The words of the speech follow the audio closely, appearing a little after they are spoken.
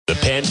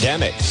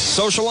pandemic,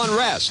 social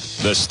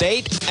unrest, the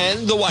state,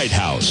 and the White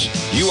House.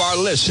 You are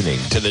listening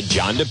to The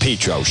John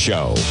DePetro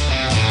Show.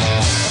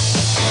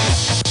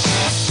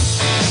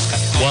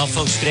 Well,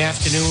 folks, good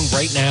afternoon.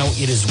 Right now,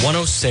 it is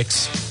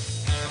 1:06,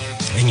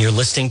 and you're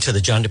listening to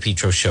The John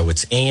DePetro Show.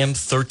 It's AM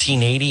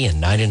 1380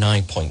 and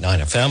 99.9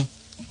 FM.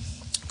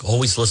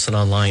 Always listen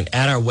online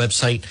at our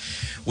website,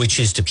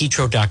 which is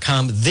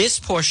DePetro.com. This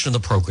portion of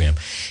the program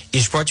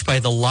is brought to you by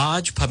The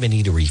Lodge Pub and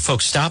Eatery.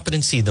 Folks, stop it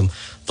and see them.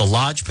 The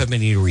Lodge Pub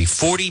and Eatery,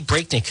 40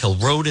 Breakneck Hill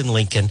Road in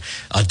Lincoln.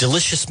 A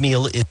delicious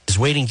meal is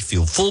waiting for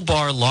you. Full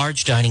bar,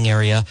 large dining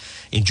area.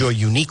 Enjoy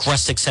unique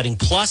rustic setting.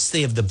 Plus,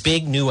 they have the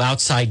big new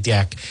outside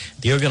deck.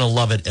 You're going to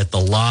love it at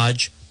The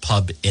Lodge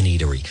Pub and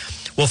Eatery.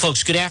 Well,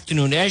 folks, good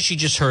afternoon. As you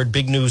just heard,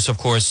 big news, of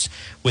course,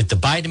 with the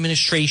Biden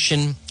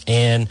administration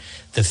and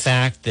the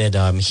fact that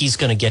he's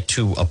going to get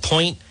to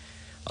appoint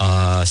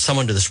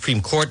someone to the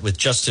Supreme Court with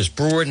Justice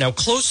Brewer. Now,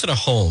 closer to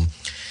home,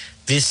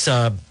 this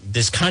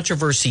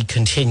controversy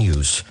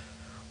continues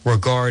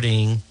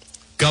regarding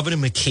Governor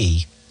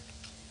McKee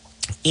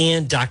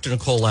and Dr.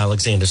 Nicole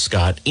Alexander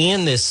Scott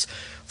and this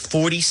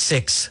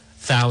 $46,000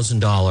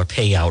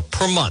 payout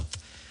per month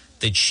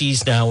that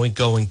she's now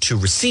going to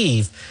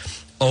receive,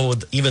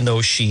 even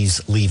though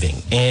she's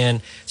leaving.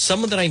 And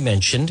someone that I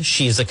mentioned,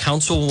 she is a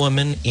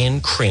councilwoman in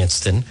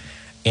Cranston.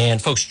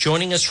 And folks,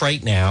 joining us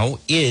right now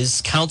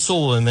is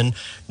Councilwoman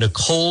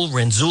Nicole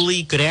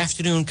Renzulli. Good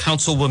afternoon,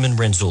 Councilwoman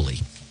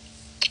Renzulli.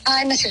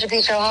 Hi, Mr.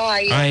 DePetro. How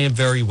are you? I am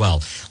very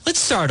well. Let's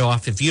start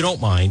off, if you don't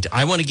mind.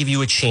 I want to give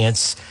you a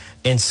chance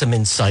and some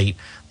insight,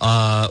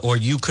 or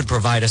you could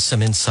provide us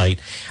some insight.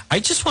 I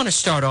just want to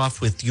start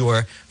off with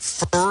your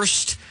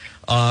first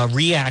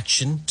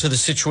reaction to the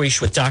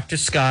situation with Dr.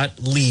 Scott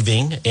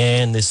leaving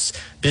and this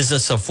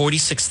business of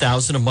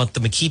 $46,000 a month the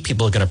McKee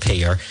people are going to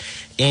pay her.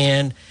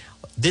 And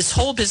this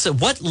whole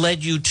business, what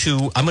led you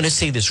to, I'm going to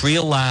say this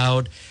real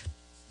loud,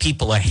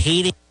 people are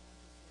hating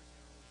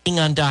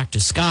on Dr.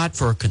 Scott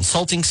for a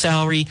consulting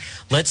salary.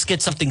 Let's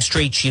get something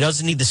straight. She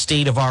doesn't need the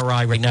state of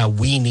RI right now.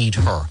 We need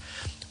her.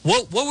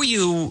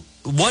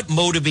 What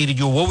motivated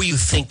you? What were you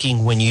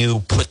thinking when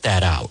you put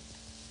that out?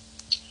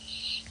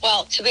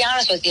 Well, to be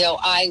honest with you,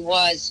 I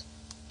was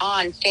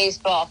on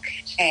Facebook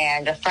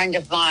and a friend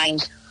of mine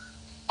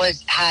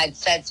had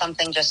said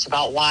something just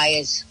about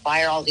why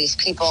are all these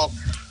people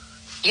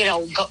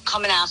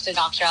coming after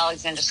Dr.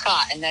 Alexander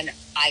Scott. And then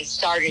I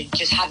started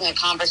just having a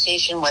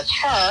conversation with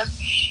her,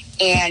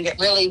 and it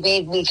really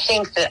made me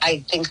think that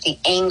I think the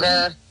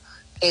anger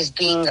is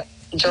being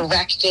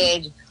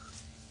directed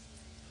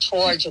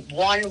towards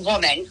one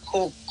woman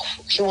who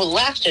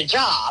left a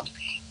job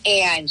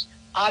and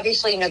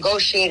obviously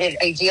negotiated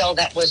a deal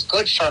that was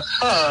good for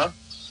her,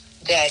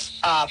 that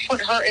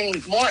put her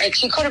in more.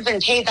 She could have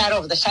been paid that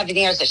over the 7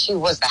 years that she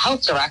was the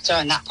health director,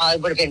 and that probably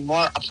would have been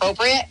more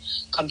appropriate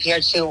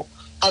compared to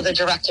other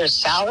directors'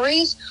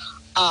 salaries.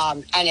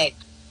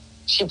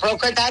 She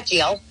brokered that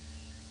deal.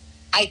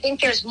 I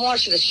think there's more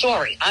to the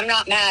story. I'm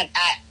not mad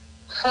at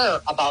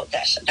her about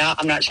this. Now,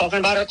 I'm not talking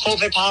about her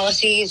COVID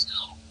policies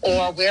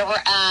or where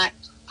we're at.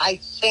 I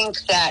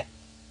think that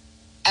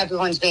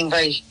everyone's being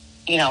very,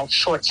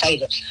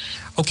 short-sighted.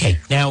 Okay.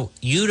 Now,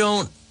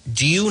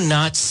 do you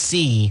not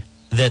see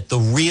that the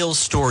real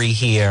story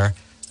here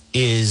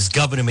is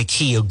Governor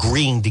McKee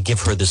agreeing to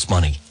give her this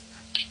money?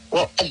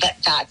 Well,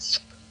 that's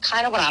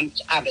kind of what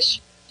I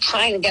was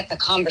trying to get the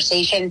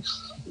conversation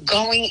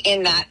going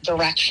in that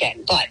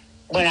direction. But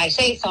when I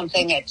say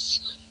something,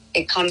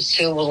 it comes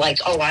to like,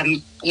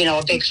 I'm,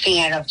 a big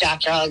fan of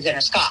Dr.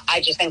 Alexander Scott.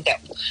 I just think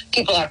that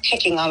people are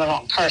picking on the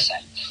wrong person.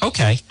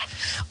 Okay.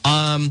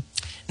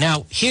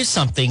 Now, here's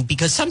something,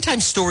 because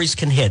sometimes stories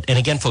can hit. And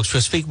again, folks, we're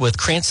speaking with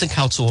Cranston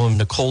Councilwoman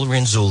Nicole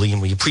Renzulli,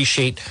 and we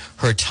appreciate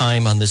her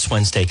time on this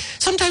Wednesday.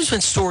 Sometimes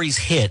when stories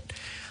hit,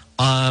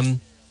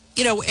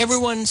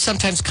 everyone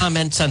sometimes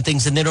comments on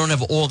things and they don't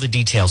have all the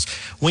details.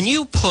 When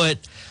you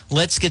put,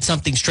 let's get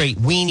something straight,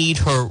 we need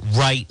her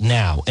right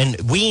now,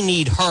 and we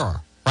need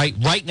her, right?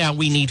 Right now,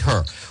 we need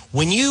her.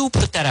 When you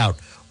put that out,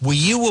 were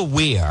you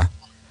aware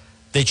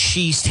that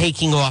she's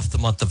taking off the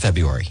month of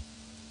February?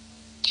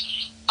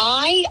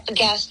 I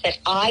guess that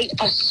I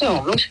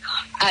assumed,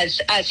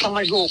 as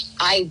someone who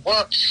I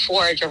worked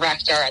for a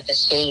director at the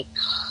state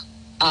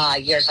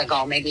years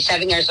ago, maybe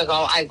 7 years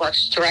ago, I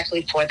worked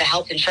directly for the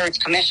health insurance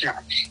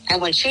commissioner. And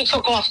when she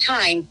took off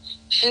time,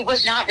 she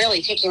was not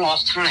really taking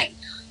off time.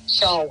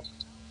 So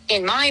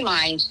in my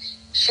mind,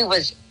 she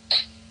was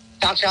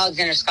Dr.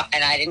 Alexander Scott,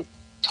 and I didn't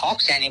talk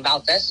to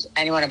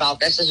anyone about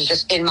this. This was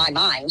just in my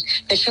mind,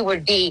 that she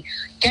would be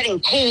getting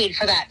paid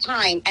for that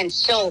time and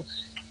still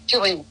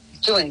doing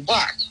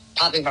work,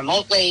 probably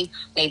remotely,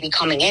 maybe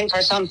coming in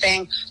for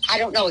something. I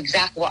don't know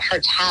exactly what her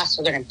tasks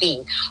are going to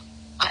be.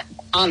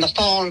 On the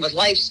phone with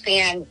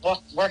Lifespan,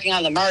 working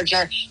on the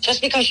merger. Just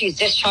because she's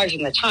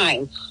discharging the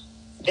time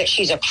that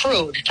she's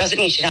accrued doesn't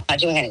mean she's not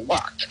doing any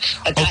work.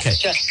 But that's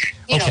just,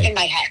 in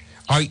my head.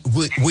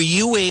 Were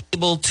you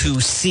able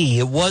to see,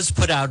 it was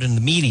put out in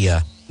the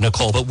media,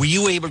 Nicole, but were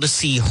you able to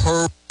see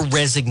her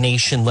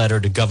resignation letter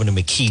to Governor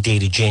McKee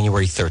dated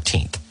January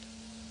 13th?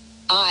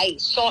 I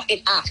saw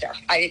it after.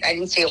 I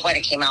didn't see it when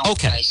it came out.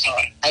 Okay. I saw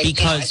it.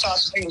 I saw a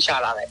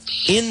screenshot of it.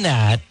 In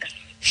that,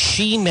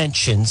 she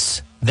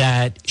mentions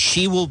that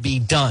she will be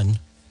done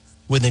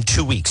within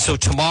 2 weeks. So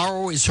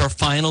tomorrow is her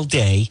final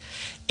day.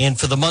 And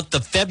for the month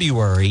of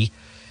February,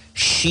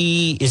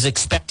 she is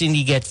expecting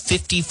to get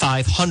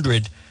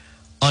 $5,500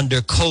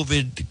 under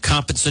COVID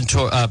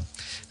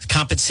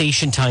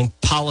compensation time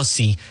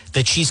policy,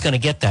 that she's going to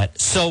get that.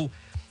 So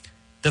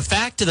the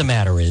fact of the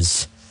matter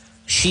is,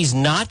 she's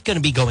not going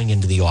to be going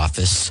into the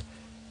office.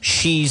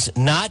 She's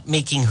not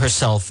making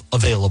herself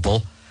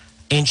available,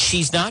 and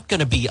she's not going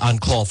to be on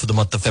call for the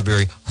month of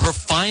February. Her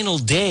final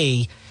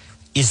day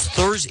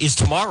is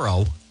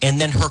tomorrow,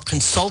 and then her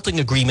consulting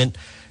agreement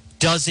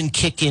doesn't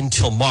kick in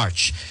till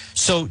March.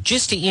 So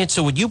just to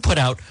answer what you put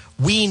out,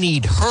 we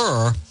need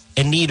her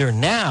and need her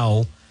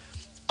now.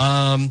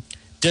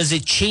 Does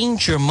it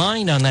change your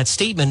mind on that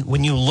statement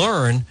when you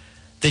learn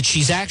that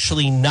she's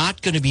actually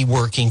not going to be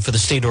working for the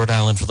state of Rhode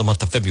Island for the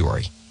month of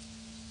February?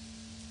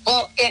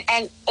 Well,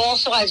 and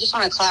also I just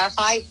want to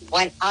clarify,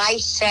 when I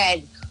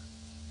said,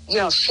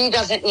 she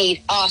doesn't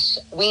need us,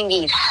 we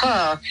need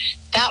her,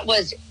 that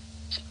was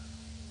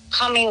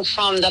coming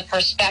from the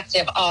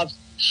perspective of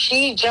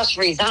she just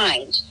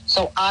resigned.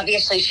 So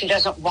obviously she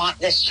doesn't want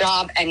this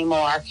job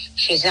anymore.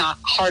 She's not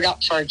hard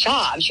up for a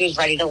job. She's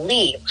ready to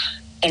leave.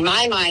 In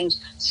my mind,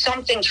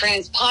 something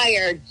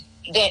transpired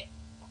that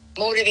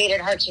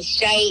motivated her to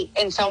stay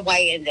in some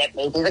way, and that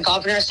maybe the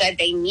governor said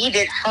they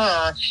needed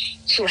her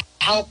to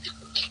help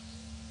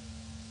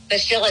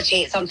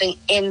facilitate something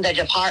in the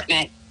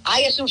department.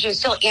 I assume she would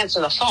still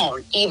answer the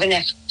phone, even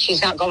if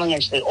she's not going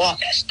into the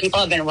office. People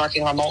have been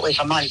working remotely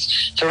for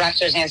months.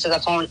 Directors answer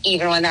the phone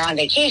even when they're on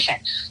vacation.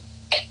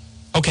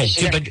 Okay,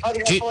 she's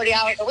 40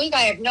 hours a week.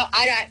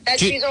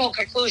 These are all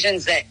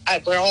conclusions that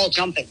we're all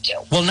jumping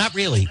to. Well, not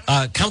really.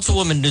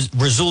 Councilwoman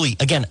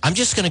Razzulli, again, I'm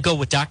just going to go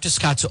with Dr.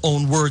 Scott's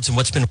own words and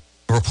what's been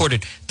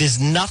reported.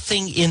 There's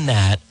nothing in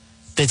that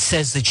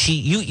says that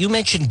you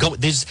mentioned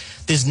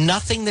there's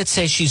nothing that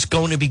says she's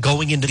going to be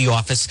going into the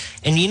office.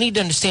 And you need to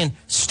understand,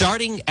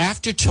 starting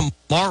after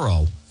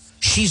tomorrow,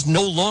 she's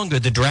no longer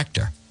the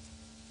director.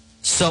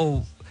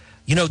 So,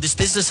 this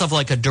business of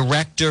like a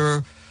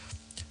director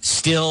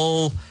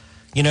still,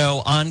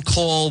 on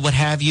call, what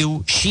have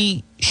you,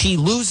 she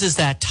loses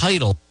that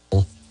title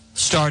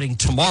starting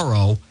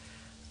tomorrow,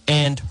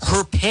 and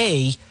her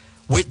pay,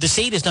 the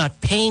state is not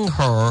paying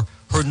her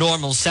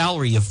normal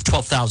salary of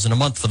 $12,000 a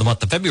month for the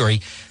month of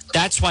February.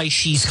 That's why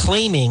she's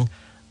claiming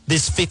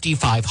this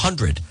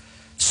 $5,500.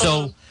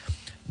 So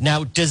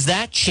now, does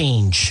that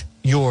change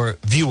your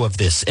view of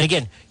this? And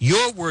again,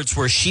 your words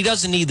were, she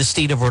doesn't need the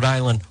state of Rhode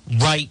Island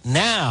right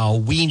now.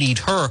 We need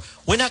her.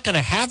 We're not going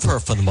to have her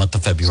for the month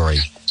of February.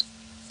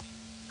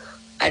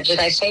 Did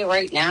I say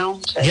right now?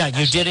 Yeah,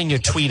 you did in your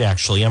tweet,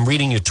 actually. I'm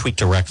reading your tweet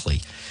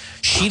directly.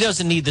 She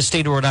doesn't need the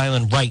state of Rhode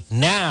Island right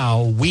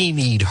now. We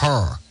need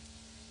her.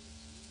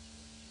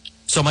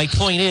 So my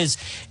point is,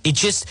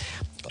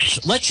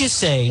 let's just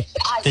say...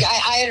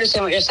 I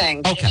understand what you're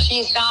saying. Okay.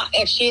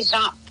 If she's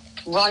not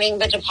running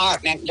the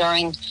department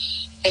during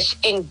this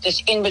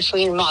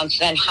in-between month,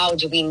 then how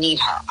do we need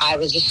her? I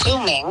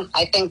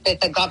think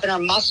that the governor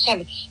must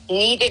have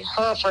needed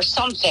her for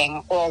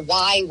something, or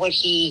why would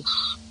he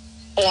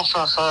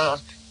offer her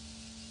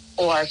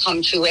or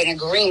come to an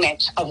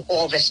agreement of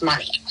all this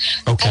money?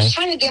 Okay. I was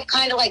trying to give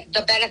kind of like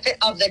the benefit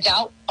of the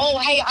doubt. Oh,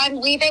 hey, I'm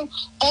leaving.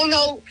 Oh,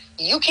 no,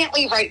 you can't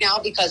leave right now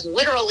because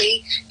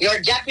literally your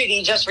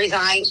deputy just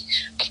resigned.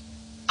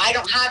 I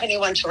don't have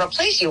anyone to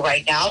replace you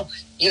right now.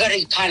 You got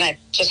to kind of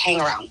just hang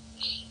around.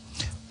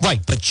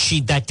 Right, but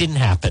that didn't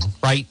happen,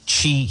 right?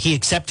 He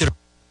accepted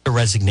her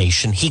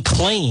resignation. He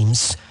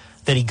claims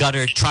that he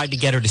tried to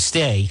get her to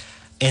stay,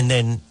 and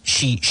then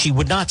she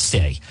would not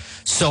stay.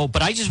 So,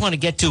 but I just want to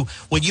get to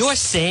what you're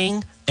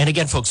saying. And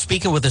again, folks,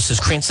 speaking with us is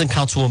Cranston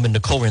Councilwoman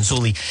Nicole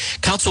Razzulli.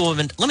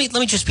 Councilwoman, let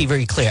me just be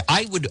very clear.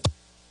 I would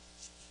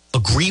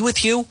agree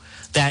with you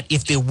that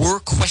if there were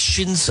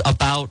questions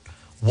about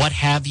what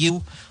have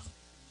you,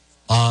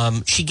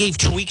 she gave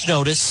 2 weeks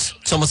notice.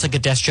 It's almost like a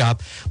desk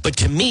job. But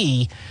to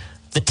me,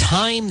 the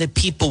time that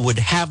people would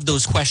have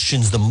those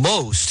questions the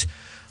most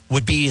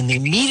would be in the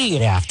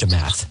immediate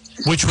aftermath,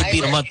 which would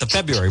be the month of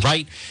February,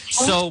 right?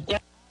 So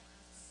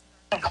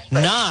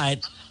not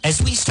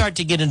as we start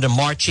to get into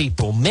March,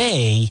 April,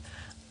 May,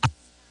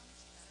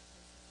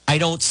 I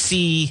don't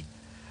see,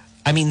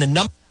 the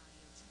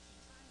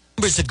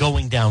numbers are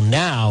going down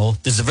now.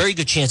 There's a very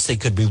good chance they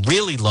could be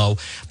really low.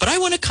 But I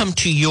want to come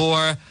to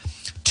your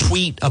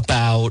tweet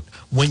about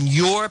when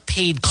you're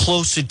paid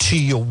closer to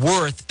your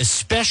worth,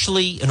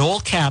 especially in all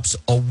caps,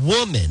 a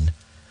woman,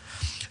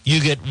 you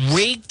get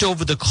raked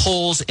over the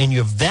coals and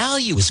your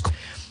value is...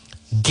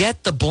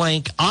 Get the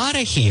blank out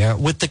of here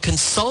with the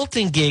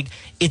consulting gig.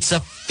 It's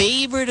a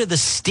favor to the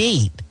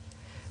state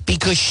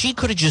because she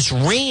could have just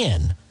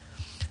ran.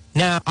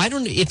 Now, I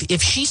don't know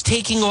if she's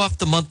taking off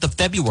the month of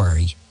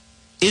February,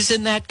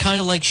 isn't that kind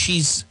of like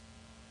she's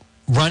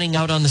running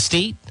out on the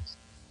state?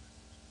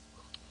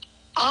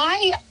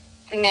 I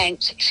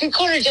meant she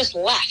could have just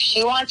left.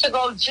 She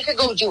could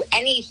go do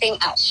anything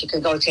else. She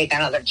could go take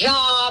another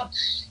job.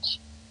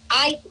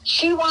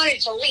 She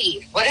wanted to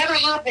leave. Whatever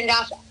happened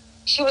after,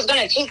 she was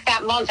going to take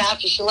that month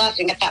after she left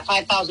and get that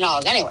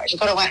 $5,000 anyway. She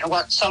could have went and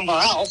worked somewhere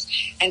else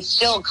and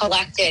still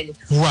collected,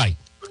 right,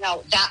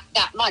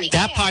 that money.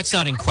 That part's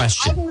not in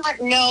question. I do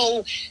not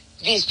know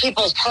these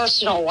people's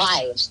personal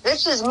lives.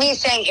 This is me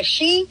saying if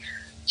she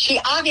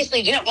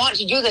obviously didn't want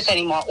to do this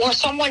anymore, or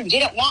someone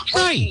didn't want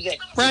her to do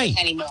this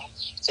anymore,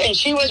 and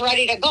she was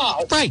ready to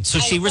go. Right, so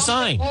she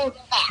resigned.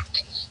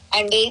 Back.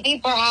 And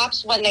maybe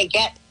perhaps when they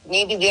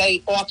maybe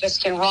the office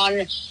can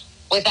run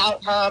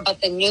without her,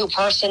 but the new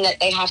person that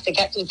they have to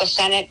get through the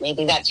Senate,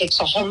 maybe that takes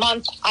a whole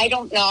month. I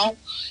don't know.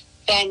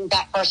 Then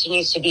that person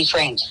needs to be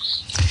trained.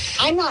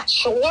 I'm not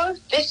sure.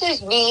 This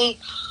is me,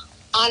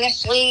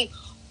 honestly,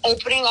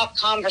 opening up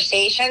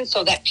conversation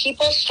so that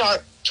people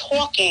start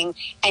talking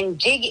and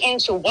dig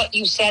into what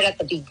you said at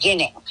the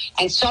beginning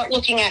and start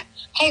looking at,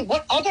 hey,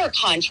 what other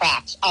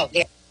contracts out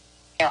there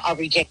are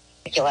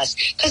ridiculous?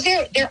 Because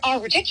there are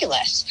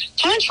ridiculous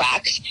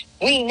contracts,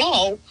 we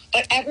know,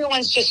 but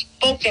everyone's just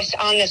focused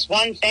on this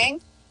one thing.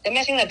 They're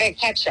missing the big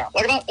picture.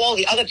 What about all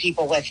the other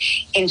people with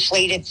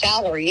inflated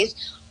salaries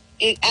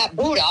at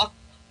Buddha?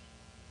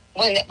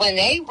 When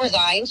they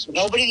resigned,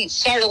 nobody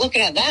started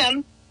looking at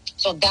them.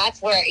 So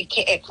that's where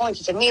it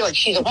points to me like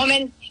she's a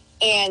woman,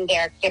 and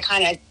they're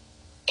kind of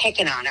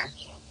picking on her.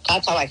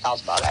 That's how I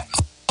felt about it.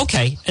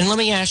 Okay, and let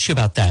me ask you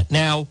about that.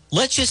 Now,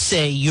 let's just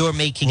say you're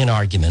making an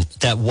argument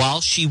that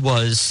while she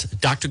was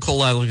Dr.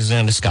 Cole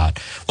Alexander Scott,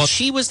 while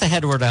she was the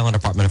head of Rhode Island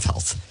Department of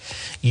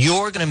Health,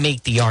 you're going to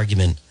make the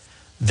argument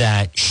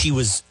that she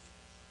was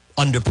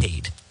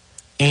underpaid.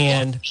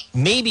 And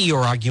maybe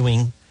you're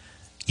arguing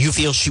you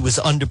feel she was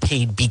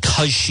underpaid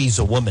because she's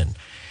a woman.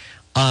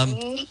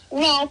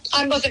 No,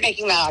 I wasn't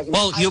making that argument.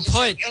 Well, you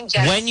put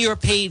when you're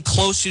paid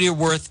closer to your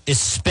worth,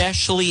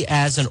 especially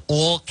as an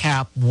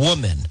all-cap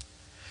woman,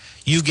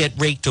 you get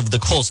raked over the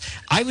coals.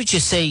 I would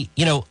just say,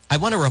 I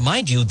want to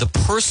remind you, the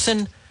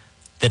person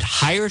that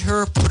hired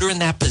her, put her in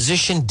that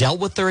position, dealt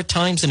with her at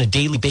times on a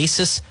daily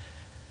basis,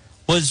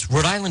 was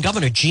Rhode Island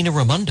Governor Gina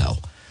Raimondo.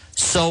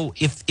 So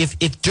if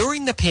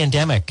during the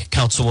pandemic,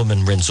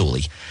 Councilwoman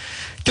Renzulli,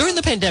 during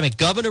the pandemic,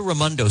 Governor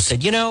Raimondo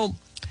said,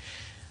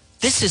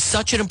 this is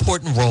such an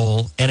important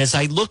role, and as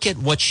I look at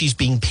what she's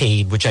being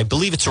paid, which I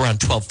believe it's around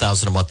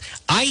 $12,000 a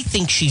month, I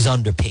think she's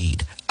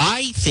underpaid.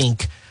 I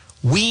think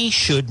we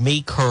should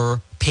make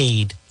her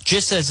paid,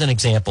 just as an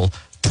example,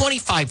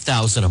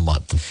 $25,000 a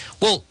month.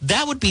 Well,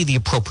 that would be the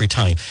appropriate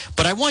time.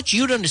 But I want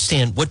you to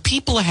understand what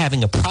people are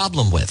having a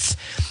problem with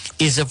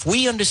is if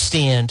we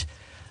understand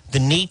the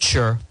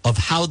nature of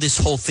how this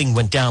whole thing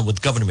went down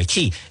with Governor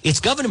McKee. It's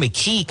Governor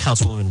McKee,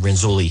 Councilwoman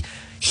Renzulli.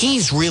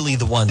 He's really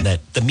the one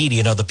that the media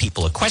and other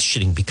people are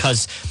questioning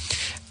because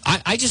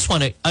I just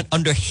want to,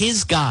 under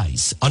his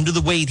guise, under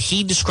the way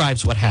he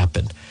describes what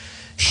happened,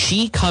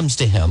 she comes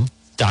to him,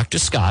 Dr.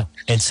 Scott,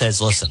 and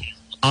says, listen,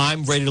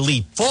 I'm ready to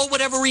leave for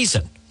whatever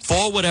reason.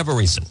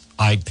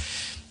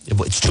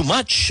 It's too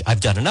much.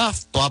 I've done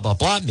enough, blah, blah,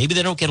 blah. Maybe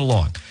they don't get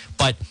along.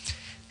 But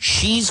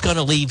she's going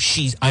to leave.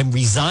 I'm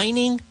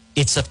resigning.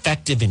 It's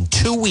effective in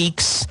 2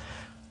 weeks.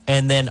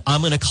 And then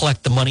I'm going to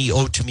collect the money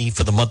owed to me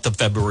for the month of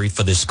February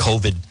for this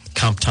COVID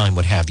comp time,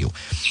 what have you.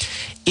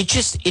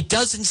 It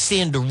doesn't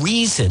stand to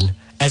reason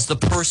as the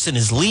person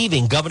is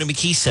leaving. Governor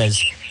McKee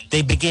says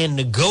they began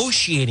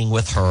negotiating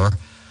with her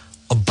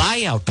a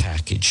buyout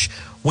package.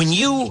 When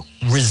you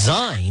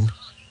resign,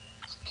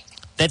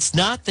 that's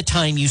not the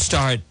time you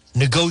start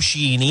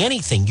negotiating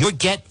anything. You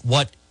get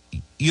what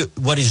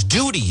is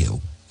due to you,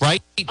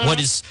 right?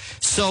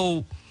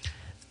 So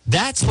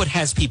that's what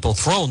has people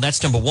thrown.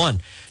 That's number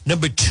one.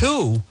 Number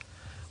two,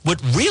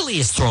 what really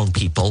has thrown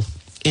people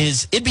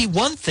is it'd be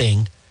one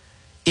thing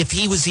if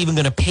he was even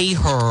going to pay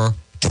her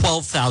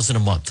 $12,000 a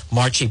month,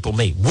 March, April,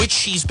 May, which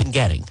she's been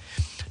getting.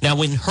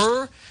 Now, in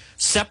her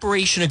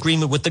separation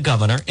agreement with the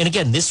governor, and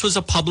again, this was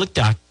a public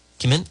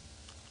document,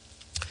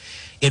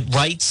 it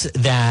writes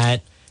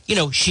that,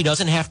 she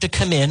doesn't have to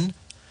come in,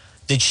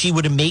 that she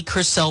would make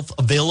herself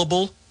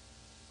available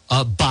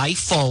by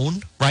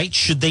phone, right?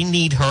 Should they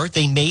need her?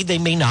 They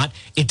may not.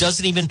 It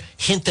doesn't even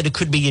hint that it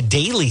could be a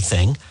daily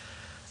thing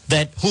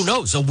that, who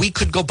knows, a week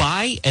could go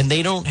by and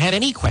they don't have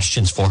any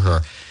questions for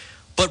her.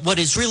 But what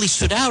has really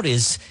stood out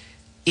is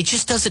it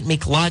just doesn't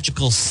make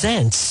logical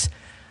sense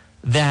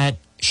that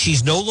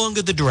she's no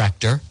longer the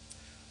director.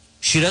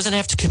 She doesn't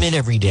have to come in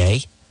every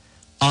day.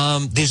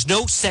 There's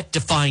no set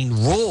defined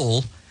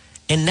role.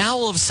 And now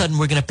all of a sudden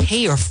we're going to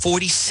pay her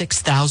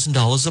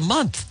 $46,000 a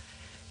month.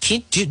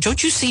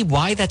 Don't you see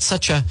why that's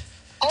such a...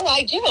 Oh,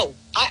 I do.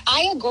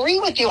 I agree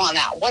with you on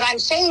that. What I'm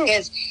saying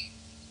is,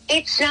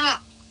 it's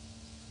not...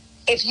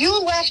 If you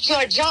left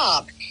your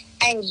job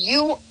and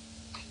you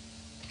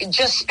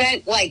just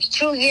spent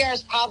 2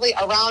 years probably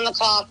around the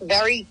clock,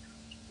 very,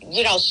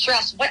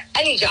 stressed, but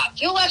any job.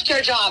 You left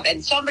your job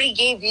and somebody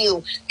gave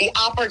you the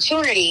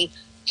opportunity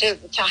to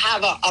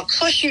have a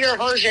cushier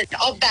version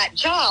of that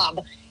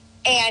job,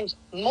 and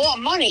more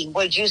money,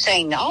 would you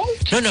say no?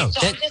 No.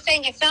 So I'm just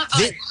saying it's not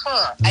on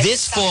her.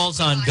 This falls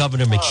on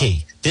Governor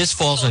McKee. This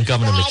falls on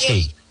Governor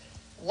McKee.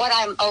 What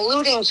I'm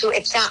alluding to,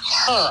 it's not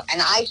her.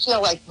 And I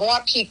feel like more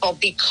people,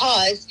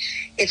 because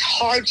it's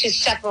hard to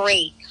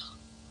separate.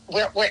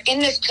 We're in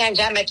this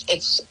pandemic.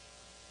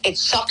 It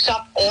sucked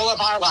up all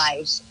of our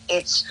lives.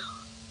 It's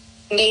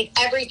made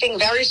everything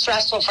very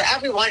stressful for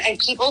everyone, and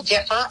people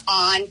differ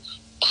on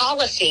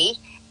policy.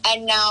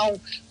 And now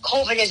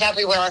COVID is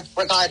everywhere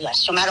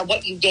regardless, no matter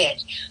what you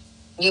did.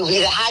 You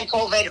either had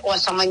COVID or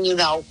someone you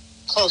know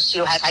close to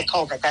you has had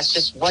COVID. That's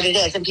just what it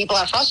is. And people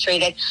are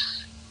frustrated.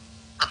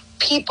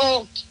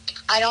 People,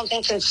 I don't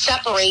think, can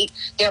separate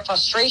their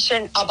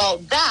frustration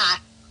about that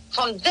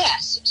from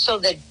this, so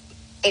that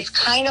it's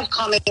kind of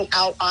coming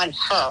out on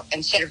her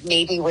instead of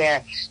maybe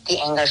where the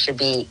anger should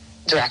be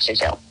directed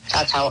to.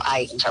 That's how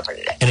I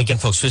interpreted it. And again,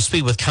 folks, we'll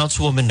speak with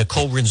Councilwoman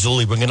Nicole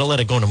Renzulli. We're going to let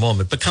her go in a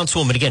moment. But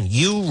Councilwoman, again,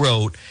 you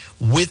wrote,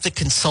 with the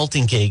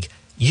consulting gig,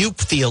 you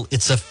feel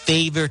it's a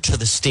favor to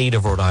the state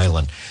of Rhode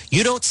Island.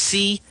 You don't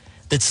see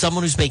that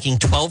someone who's making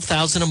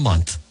 $12,000 a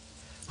month,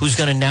 who's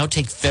going to now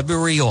take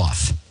February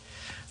off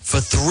for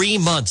 3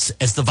 months,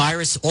 as the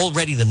virus,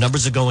 already the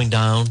numbers are going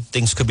down,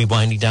 things could be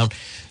winding down.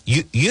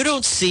 You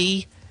don't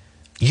see,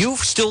 you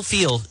still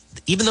feel,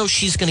 even though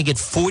she's going to get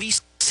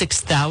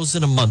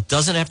 $46,000 a month,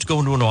 doesn't have to go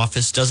into an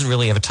office, doesn't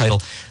really have a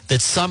title,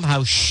 that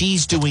somehow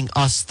she's doing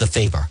us the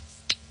favor.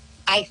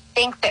 I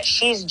think that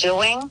she's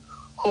doing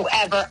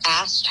whoever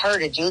asked her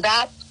to do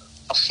that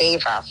a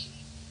favor.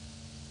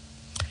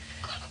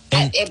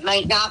 And it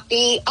might not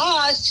be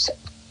us,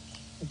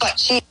 but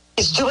she's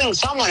doing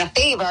someone a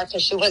favor,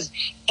 because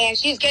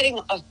she's getting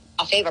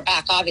a favor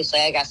back, obviously.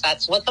 I guess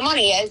that's what the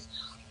money is.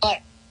 But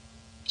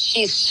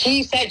she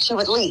said she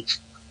would leave,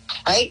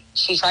 right?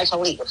 She tried to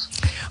leave.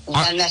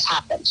 And this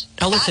happened.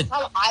 Now listen,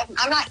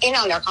 I'm not in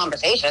on their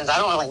conversations. I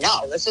don't really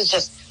know. This is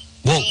just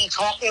me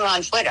talking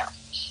on Twitter.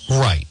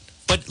 Right.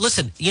 But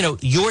listen,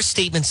 your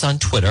statements on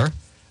Twitter,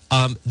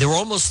 they're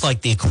almost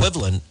like the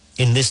equivalent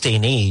in this day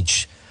and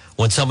age.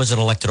 When someone's in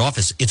elected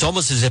office, it's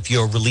almost as if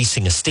you're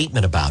releasing a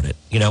statement about it.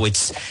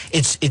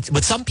 It's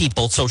with some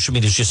people, social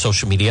media is just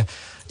social media,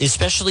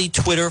 especially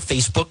Twitter,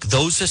 Facebook.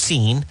 Those are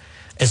seen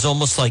as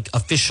almost like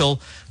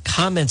official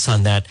comments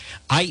on that.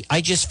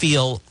 I just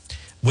feel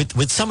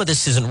with some of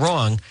this isn't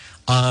wrong.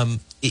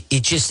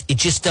 It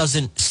just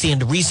doesn't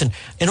stand to reason.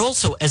 And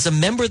also, as a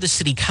member of the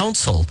city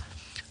council,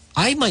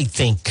 I might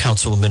think,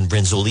 Councilwoman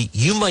Renzulli,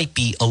 you might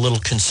be a little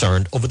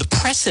concerned over the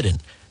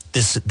precedent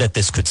that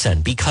this could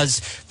send,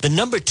 because the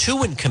number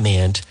 2 in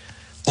command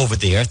over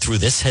there through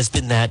this has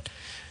been that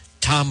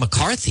Tom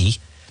McCarthy.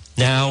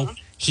 Now,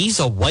 he's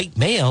a white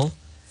male.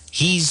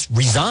 He's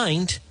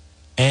resigned,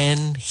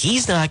 and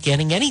he's not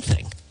getting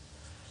anything.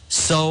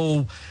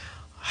 So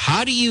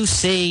how do you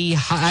say,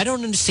 I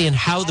don't understand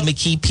how the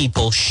McKee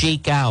people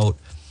shake out.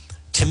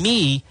 To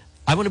me,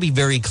 I want to be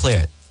very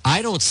clear.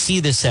 I don't see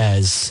this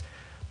as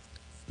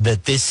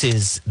that this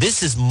is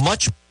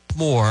much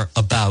more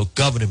about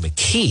Governor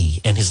McKee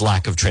and his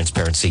lack of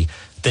transparency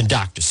than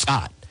Dr.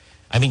 Scott.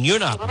 I mean, you're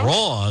not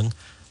wrong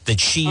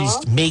that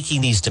she's making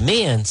these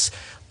demands,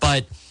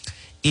 but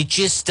it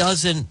just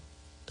doesn't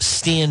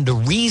stand to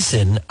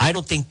reason. I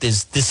don't think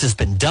this has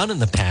been done in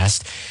the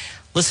past.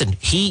 Listen,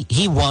 he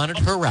wanted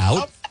her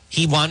out.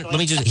 He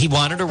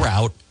wanted her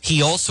out.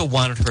 He also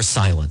wanted her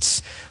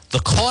silence. The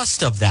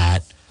cost of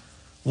that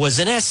was,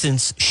 in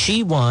essence,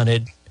 she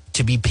wanted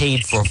to be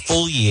paid for a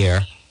full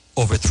year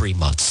over 3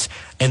 months.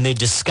 And they're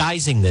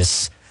disguising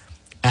this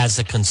as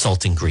a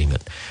consulting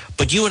agreement.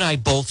 But you and I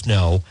both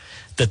know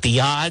that the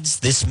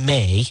odds this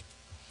May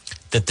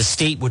that the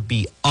state would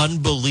be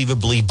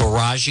unbelievably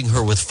barraging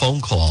her with phone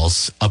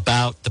calls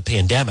about the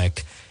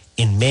pandemic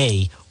in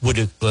May would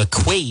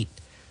equate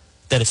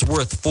that it's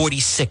worth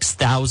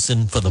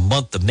 $46,000 for the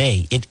month of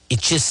May.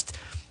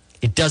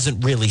 It doesn't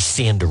really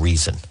stand to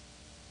reason.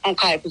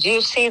 Okay, but do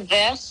you see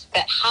this?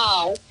 That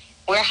how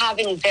we're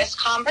having this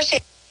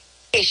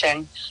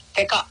conversation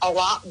that got a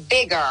lot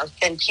bigger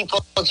than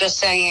people just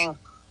saying,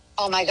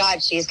 "Oh my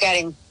God,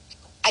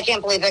 I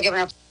can't believe they're giving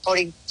her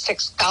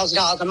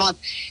 $46,000 a month.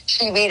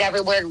 She made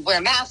everywhere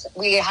wear masks.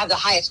 We have the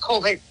highest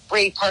COVID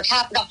rate per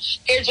capita."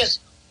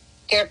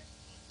 They're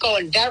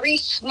going very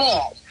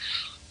small.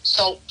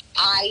 So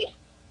I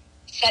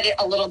said it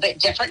a little bit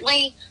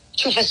differently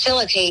to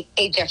facilitate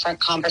a different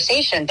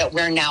conversation that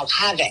we're now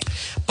having.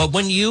 But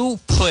when you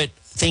put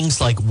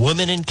things like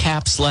women in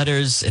caps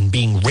letters and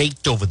being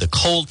raked over the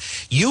cold,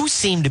 you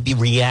seem to be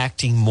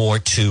reacting more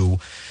to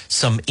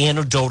some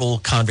anecdotal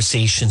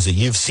conversations that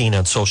you've seen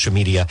on social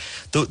media.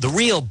 The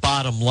real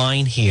bottom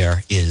line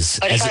here is...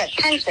 But it's got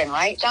attention,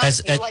 right, John?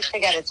 You like to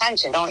get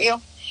attention, don't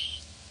you?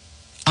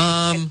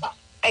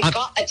 It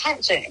got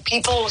attention.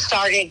 People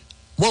started...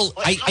 Well,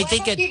 I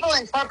think people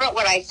interpret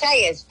what I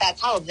say is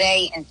that's how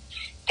they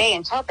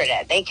interpret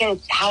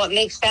it. How it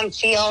makes them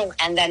feel,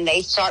 and then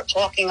they start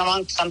talking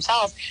amongst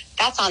themselves.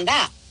 That's on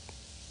them.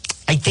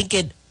 I think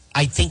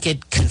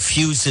it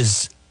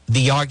confuses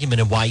the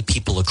argument of why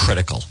people are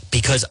critical,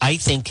 because I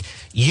think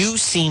you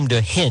seem to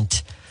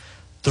hint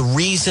the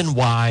reason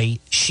why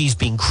she's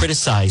being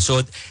criticized,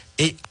 or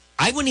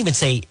I wouldn't even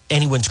say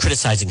anyone's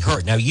criticizing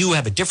her. Now, you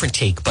have a different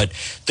take, but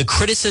the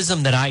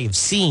criticism that I have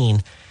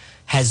seen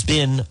has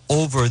been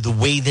over the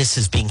way this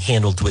is being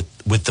handled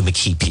with the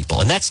McKee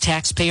people. And that's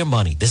taxpayer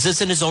money. This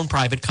isn't his own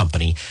private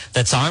company.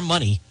 That's our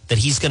money that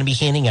he's going to be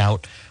handing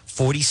out,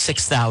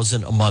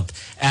 $46,000 a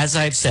month. As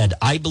I've said,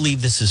 I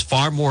believe this is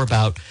far more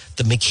about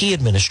the McKee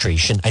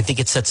administration. I think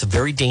it sets a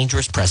very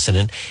dangerous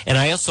precedent. And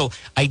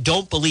I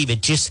don't believe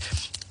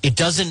it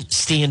doesn't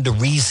stand to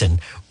reason.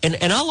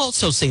 And I'll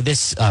also say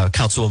this,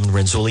 Councilwoman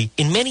Renzulli,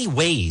 in many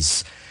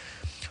ways,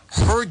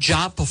 her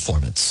job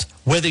performance,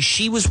 whether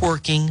she was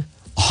working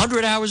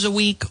 100 hours a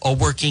week or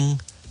working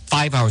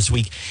 5 hours a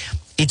week,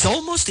 it's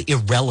almost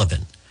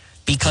irrelevant,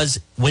 because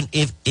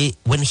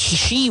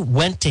she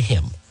went to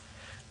him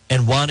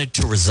and wanted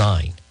to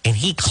resign, and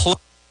he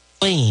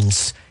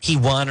claims he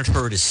wanted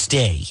her to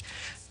stay,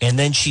 and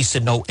then she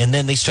said no, and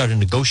then they started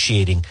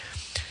negotiating.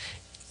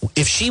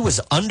 If she was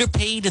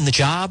underpaid in the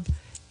job,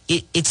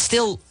 it's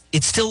still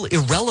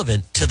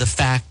irrelevant to the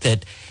fact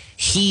that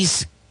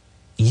he's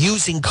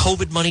using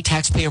COVID money,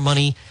 taxpayer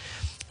money,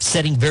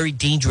 setting very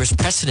dangerous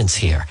precedents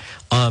here.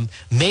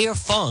 Mayor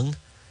Fung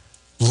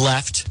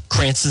left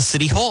Cranston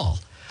City Hall.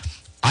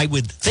 I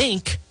would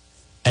think,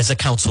 as a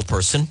council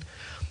person,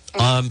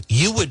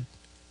 you would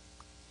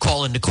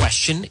call into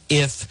question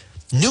if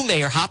new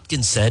Mayor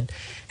Hopkins said,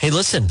 hey,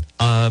 listen,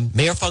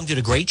 Mayor Fung did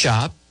a great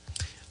job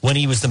when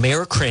he was the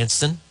mayor of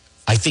Cranston.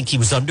 I think he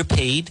was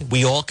underpaid.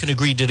 We all can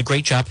agree he did a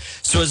great job.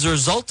 So as a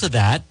result of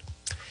that,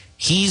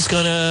 he's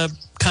going to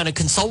kind of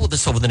consult with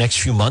us over the next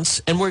few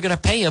months, and we're going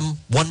to pay him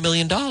 $1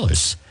 million.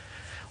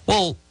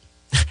 Well,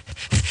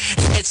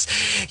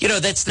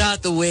 that's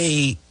not the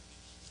way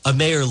a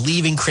mayor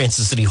leaving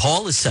Cranston City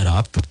Hall is set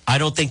up. I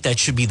don't think that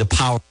should be the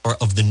power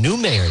of the new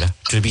mayor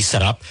to be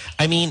set up.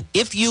 I mean,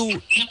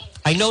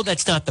 I know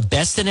that's not the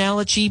best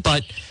analogy,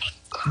 but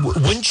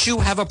wouldn't you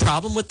have a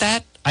problem with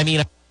that? I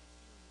mean,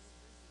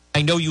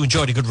 I know you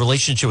enjoyed a good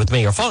relationship with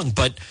Mayor Fung,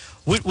 but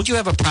would you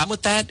have a problem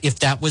with that if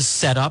that was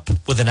set up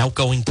with an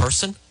outgoing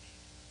person?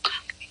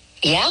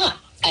 Yeah.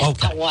 And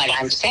okay. What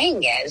I'm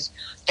saying is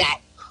that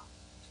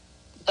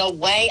the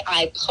way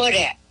I put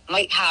it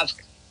might have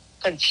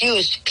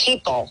confused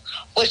people,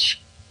 which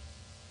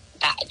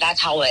that's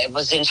how it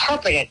was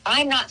interpreted.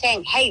 I'm not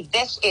saying, hey,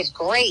 this is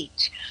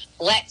great.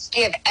 Let's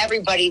give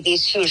everybody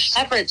these huge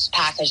severance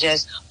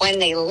packages when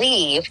they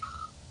leave.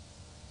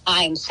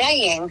 I'm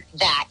saying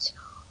that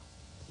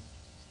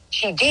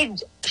she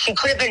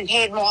could have been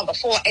paid more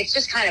before. It's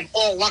just kind of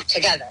all lumped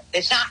together.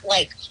 It's not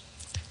like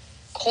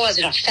cause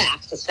and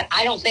effect.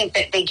 I don't think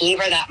that they gave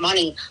her that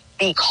money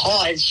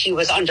because she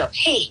was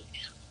underpaid.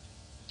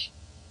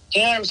 Do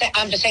you know what I'm saying?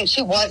 I'm just saying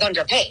she was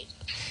underpaid.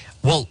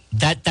 Well,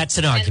 that's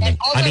an argument.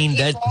 I mean,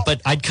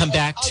 but I'd come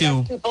back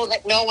to people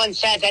that no one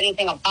says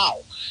anything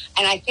about.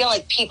 And I feel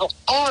like people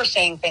are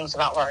saying things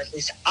about her. At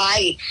least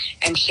I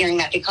am hearing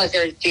that, because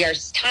they're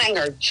tying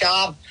her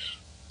job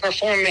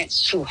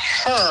performance to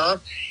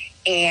her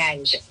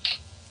and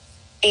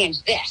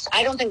this.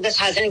 I don't think this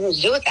has anything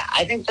to do with that.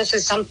 I think this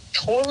is some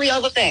totally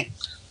other thing.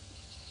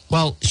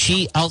 Well,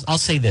 I'll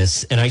say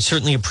this, and I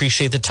certainly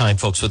appreciate the time,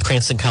 folks, with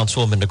Cranston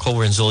Councilwoman Nicole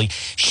Renzulli.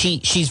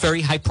 She's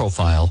very high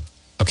profile.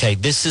 Okay,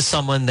 this is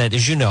someone that,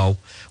 as you know,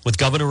 with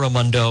Governor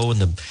Raimondo in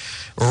the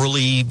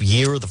early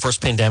year of the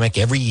first pandemic,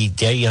 every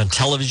day on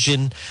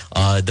television,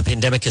 the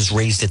pandemic has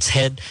raised its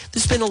head.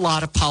 There's been a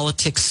lot of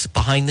politics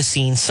behind the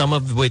scenes, some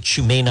of which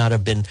you may not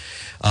have been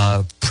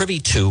privy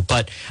to.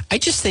 But I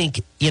just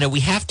think, we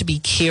have to be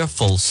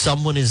careful.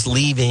 Someone is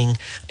leaving,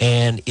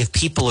 and if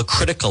people are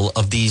critical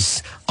of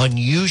these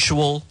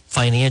unusual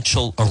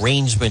financial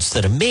arrangements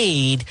that are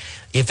made,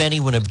 if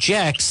anyone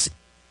objects,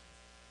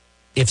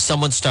 if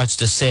someone starts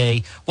to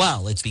say,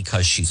 well, it's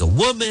because she's a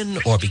woman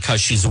or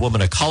because she's a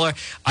woman of color,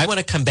 I want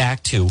to come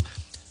back to,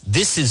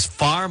 this is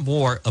far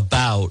more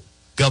about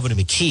Governor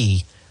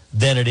McKee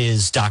than it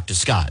is Dr.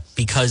 Scott.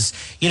 Because,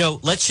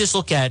 let's just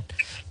look at,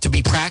 to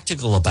be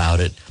practical about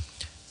it,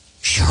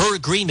 her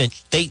agreement,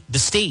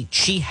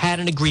 she had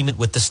an agreement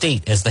with the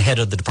state as the head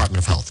of the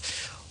Department of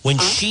Health. When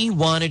she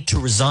wanted to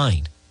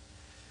resign,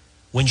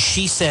 when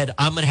she said,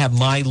 I'm going to have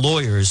my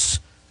lawyers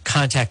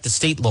contact the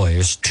state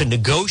lawyers to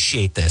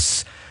negotiate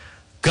this,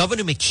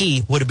 Governor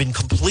McKee would have been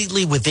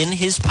completely within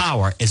his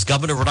power as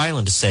governor of Rhode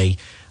Island to say,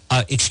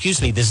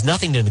 excuse me, there's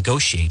nothing to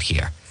negotiate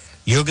here.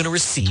 You're going to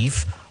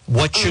receive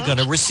what you're going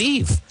to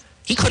receive.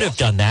 He could have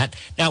done that.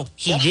 Now,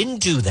 he didn't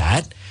do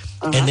that,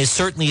 and there's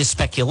certainly a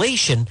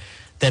speculation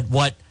that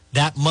what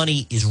that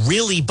money is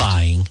really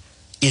buying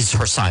is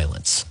her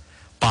silence.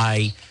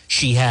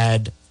 She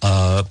had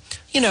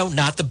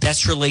not the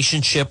best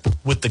relationship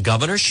with the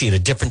governor. She had a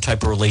different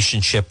type of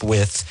relationship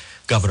with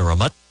Governor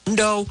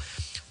Raimondo.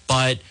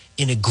 But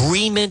in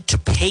agreement to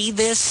pay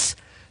this,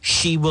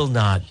 she will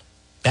not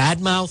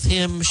badmouth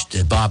him,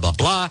 blah, blah,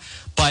 blah.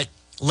 But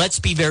let's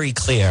be very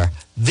clear.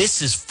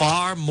 This is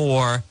far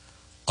more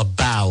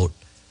about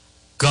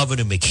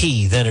Governor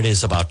McKee than it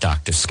is about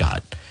Dr.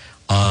 Scott.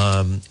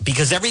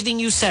 Because everything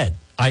you said,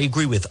 I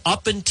agree with.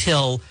 Up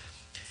until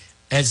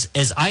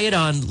as I had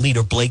on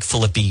leader Blake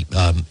Filippi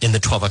in the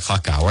 12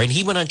 o'clock hour, and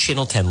he went on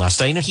Channel 10 last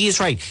night, and he is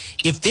right.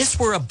 If this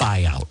were a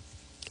buyout,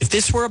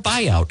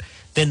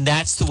 then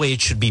that's the way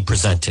it should be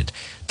presented.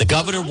 The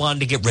governor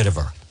wanted to get rid of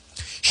her.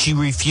 She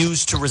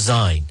refused to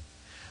resign.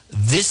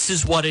 This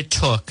is what it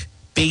took,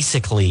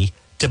 basically,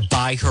 to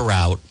buy her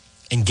out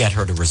and get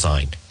her to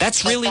resign.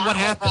 That's really what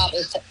happened.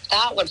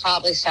 That would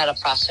probably set a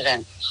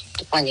precedent.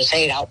 When you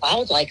say it out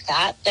loud like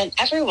that, then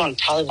everyone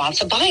probably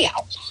wants a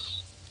buyout.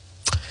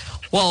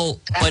 Well,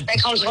 but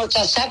that comes with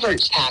the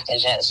severance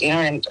packages,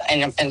 in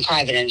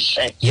private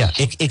industry. Yeah,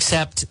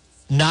 except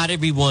not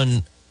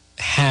everyone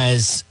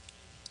has,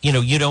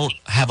 you don't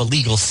have a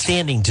legal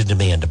standing to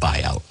demand a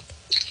buyout.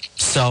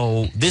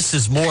 So this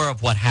is more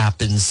of what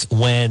happens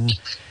when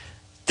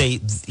they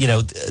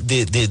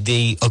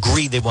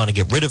agree they want to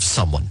get rid of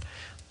someone.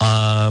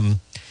 Not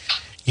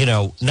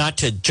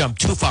to jump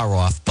too far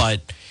off,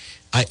 but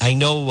I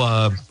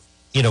know,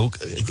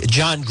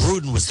 John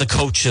Gruden was the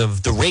coach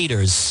of the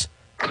Raiders,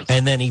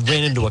 and then he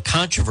ran into a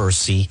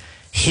controversy.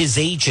 His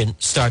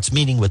agent starts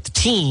meeting with the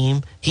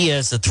team. He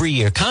has a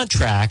 3-year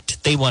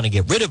contract. They want to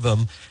get rid of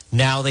him.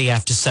 Now they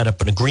have to set up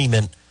an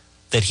agreement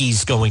that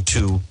he's going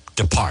to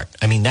depart.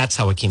 I mean, that's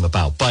how it came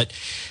about. But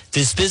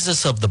this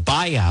business of the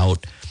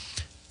buyout,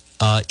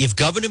 if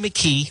Governor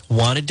McKee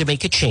wanted to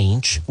make a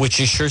change, which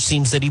it sure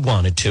seems that he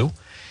wanted to,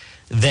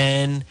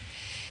 then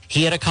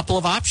he had a couple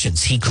of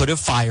options. He could have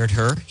fired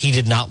her. He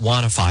did not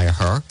want to fire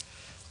her.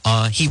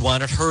 He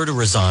wanted her to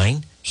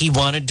resign. He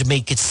wanted to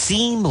make it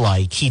seem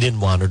like he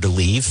didn't want her to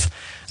leave.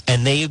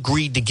 And they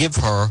agreed to give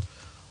her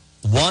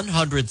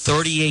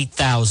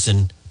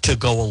 $138,000 to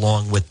go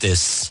along with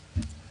this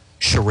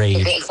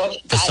charade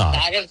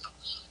facade.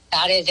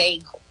 That is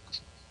a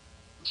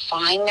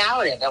fine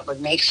narrative. It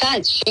would make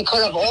sense. She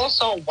could have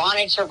also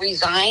wanted to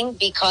resign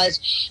because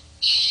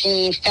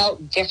she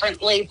felt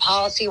differently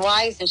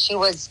policy-wise and she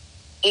was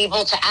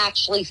able to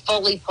actually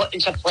fully put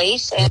into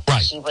place, and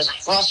right. She was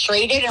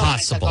frustrated and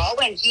wanted to go,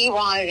 and he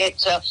wanted it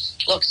to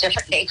look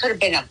different. They could have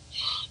been a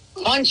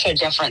bunch of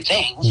different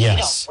things.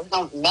 Yes. We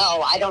don't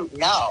know. I don't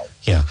know.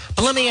 Yeah.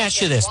 But let me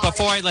ask you this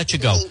before I let you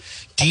go.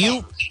 Do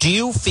you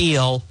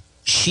feel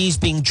she's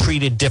being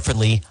treated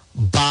differently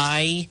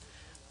by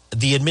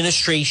the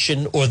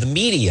administration or the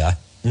media,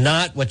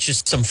 not what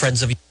just some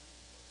friends of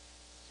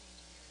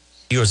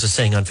yours are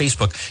saying on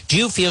Facebook? Do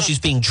you feel she's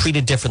being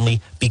treated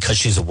differently because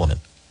she's a woman?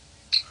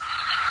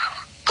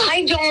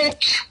 I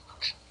don't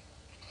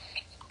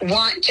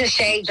want to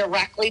say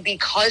directly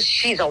because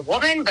she's a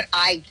woman, but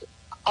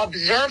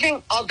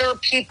observing other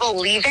people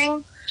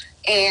leaving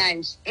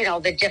and,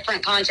 the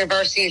different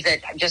controversies that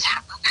just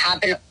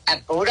happened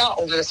at Buddha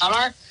over the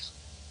summer,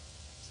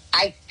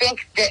 I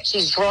think that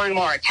she's drawing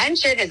more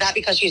attention. Is that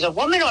because she's a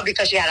woman or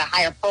because she had a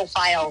higher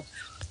profile,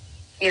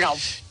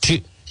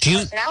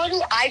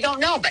 personality? I don't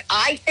know, but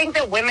I think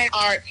that women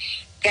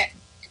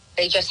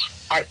they just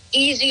are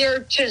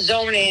easier to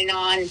zone in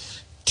on.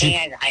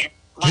 And I don't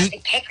want to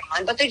pick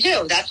on, but they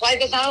do. That's why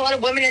there's not a lot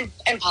of women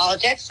in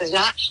politics. There's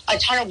not a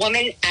ton of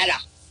women at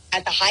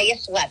the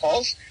highest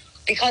levels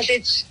because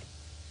it's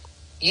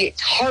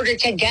harder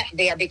to get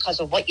there because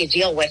of what you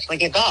deal with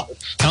when you go.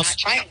 I'm not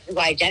trying to do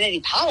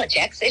identity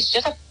politics. It's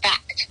just a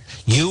fact.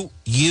 You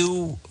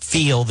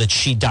feel that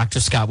Dr.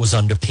 Scott, was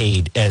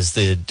underpaid as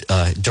the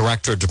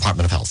director of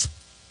Department of Health?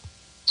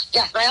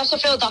 Yes, but I also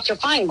feel Dr.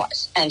 Fine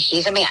was, and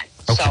he's a man.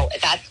 Okay. So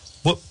that's...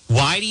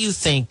 Why do you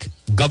think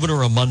Governor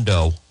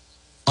Raimondo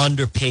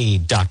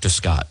underpaid Dr.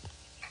 Scott?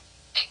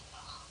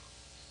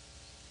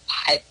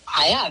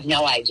 I have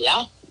no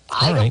idea.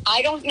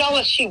 I don't know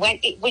if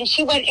when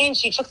she went in,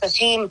 she took the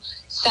same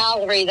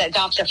salary that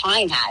Dr.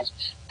 Fine had.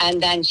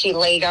 And then she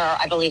later,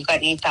 I believe, got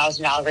an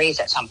 $8,000 raise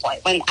at some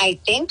point. When I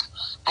think,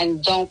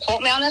 and don't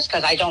quote me on this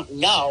because I don't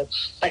know,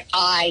 but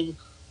I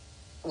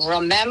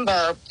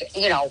remember,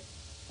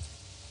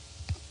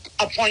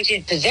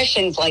 appointed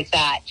positions like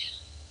that,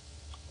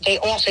 they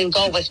often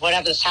go with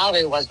whatever the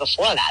salary was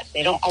before that.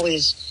 They don't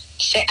always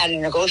sit at a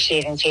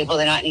negotiating table.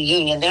 They're not in a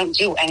union. They don't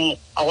do a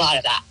lot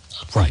of that.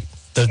 Right.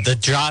 The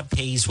job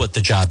pays what the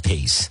job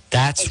pays.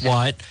 That's exactly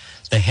what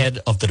the head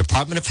of the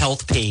Department of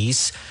Health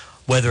pays,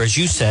 whether, as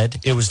you said,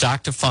 it was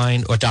Dr.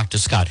 Fine or Dr.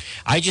 Scott.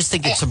 I just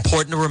think it's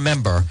important to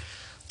remember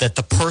that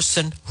the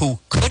person who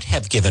could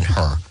have given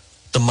her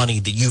the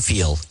money that you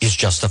feel is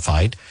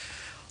justified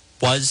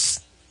was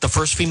the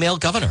first female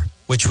governor,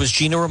 which was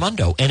Gina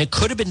Raimondo. And it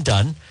could have been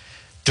done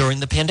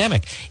during the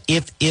pandemic.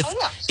 If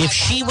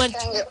she went...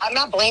 I'm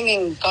not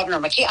blaming Governor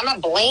McKee. I'm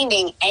not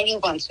blaming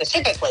anyone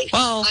specifically.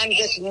 Well, I'm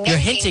just you're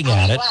hinting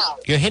at it.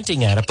 You're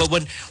hinting at it.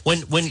 But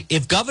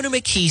if Governor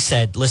McKee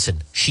said,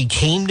 listen, she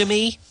came to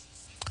me,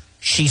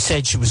 she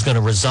said she was going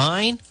to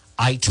resign,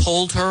 I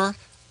told her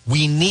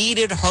we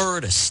needed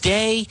her to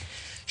stay.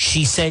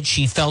 She said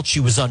she felt she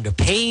was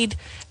underpaid.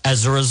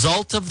 As a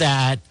result of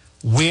that,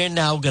 we're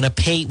now going to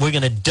we're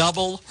going to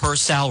double her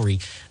salary.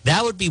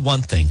 That would be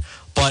one thing.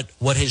 But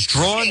what has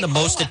drawn the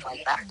most...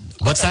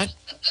 What's that?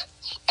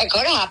 It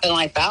could have happened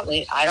like that.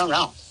 I don't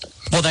know.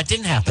 Well, that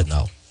didn't happen,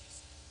 though.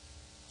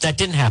 That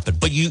didn't happen.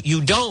 But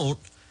you don't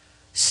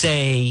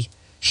say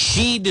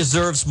she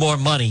deserves more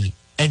money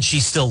and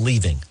she's still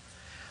leaving.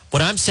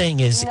 What I'm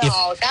saying is,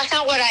 no, that's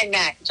not what I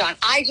meant, John.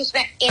 I just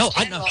meant. No,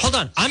 hold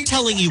on. I'm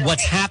telling you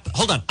what's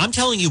Hold on. I'm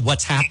telling you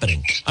what's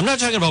happening. I'm not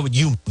talking about what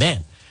you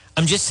meant.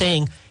 I'm just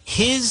saying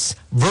his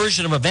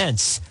version of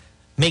events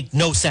make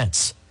no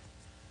sense.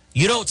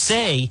 You don't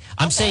say.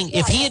 I'm saying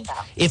if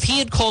he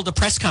had called a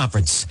press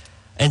conference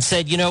and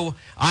said,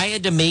 I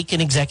had to make an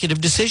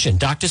executive decision.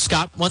 Dr.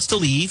 Scott wants to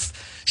leave.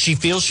 She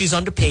feels she's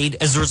underpaid.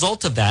 As a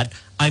result of that,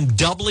 I'm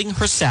doubling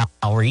her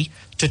salary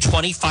to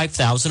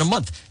 $25,000 a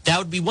month. That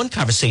would be one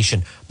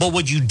conversation. But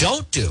what you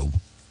don't do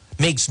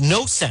makes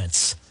no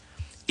sense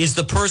is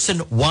the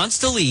person wants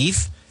to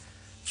leave,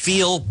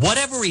 feel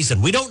whatever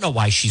reason. We don't know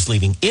why she's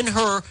leaving. In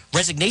her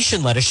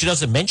resignation letter, she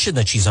doesn't mention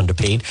that she's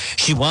underpaid.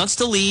 She wants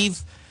to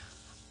leave.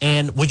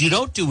 And what you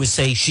don't do is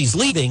say she's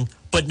leaving,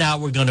 but now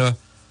we're going to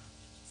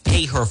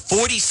pay her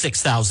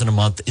 $46,000 a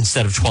month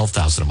instead of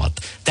 $12,000 a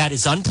month. That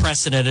is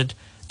unprecedented.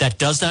 That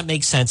does not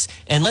make sense.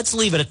 And let's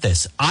leave it at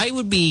this. I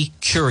would be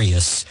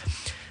curious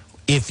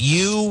if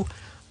you,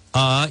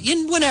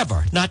 in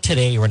whenever, not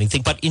today or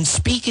anything, but in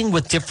speaking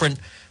with different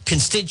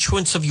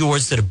constituents of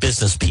yours that are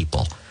business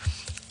people,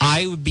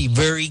 I would be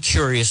very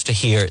curious to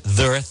hear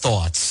their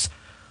thoughts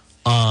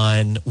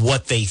on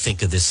what they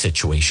think of this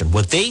situation,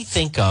 what they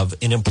think of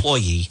an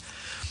employee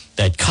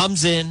that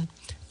comes in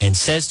and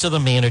says to the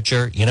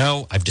manager,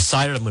 I've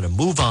decided I'm going to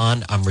move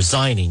on, I'm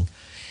resigning.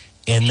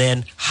 And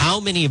then how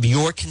many of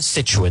your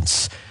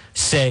constituents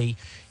say,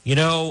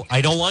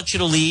 I don't want you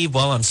to leave.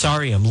 Well, I'm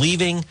sorry, I'm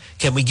leaving.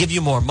 Can we give you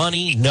more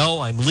money?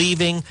 No, I'm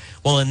leaving.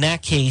 Well, in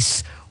that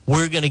case,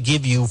 we're going to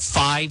give you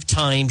 4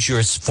 times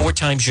your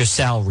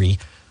salary,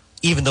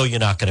 even though you're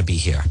not going to be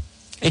here.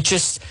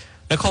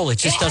 Nicole, it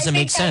just doesn't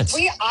make sense.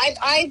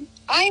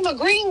 I'm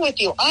agreeing with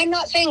you. I'm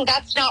not saying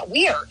that's not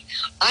weird.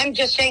 I'm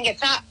just saying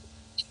it's not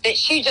that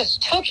she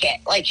just took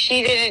it. Like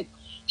she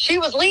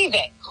was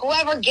leaving.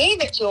 Whoever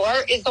gave it to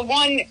her is the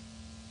one.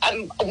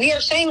 We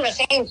are saying the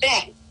same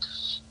thing.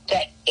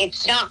 That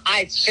it's not.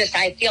 I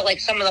feel like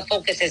some of the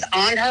focus is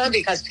on her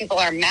because people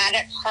are mad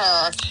at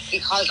her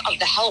because of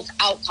the health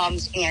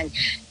outcomes and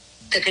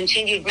the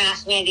continued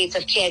mask mandates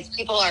of kids.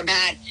 People are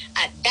mad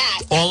at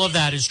that. All of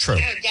that is true.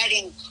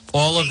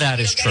 All of that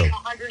is true.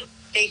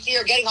 They see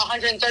her getting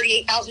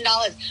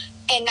 $138,000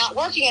 and not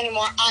working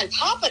anymore. On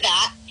top of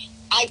that,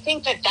 I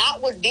think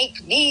that would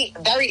make me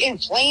very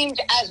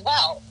inflamed as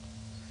well.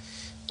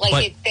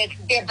 But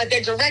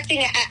they're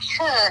directing it at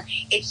her.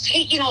 It's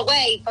taking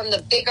away from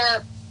the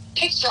bigger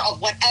picture of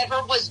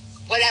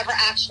whatever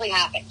actually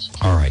happened.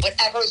 All right.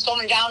 Whatever is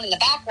going down in the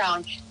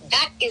background,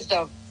 that is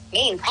the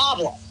main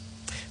problem.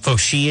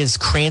 Folks, she is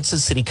Cranston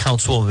City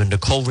Councilwoman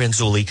Nicole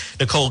Renzulli.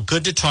 Nicole,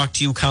 good to talk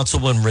to you,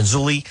 Councilwoman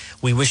Renzulli.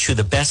 We wish you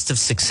the best of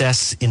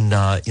success in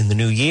the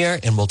new year,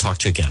 and we'll talk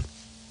to you again.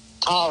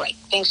 All right.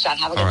 Thanks, John.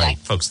 Have a good day. All right,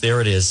 folks, there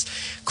it is.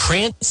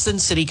 Cranston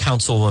City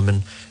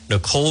Councilwoman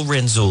Nicole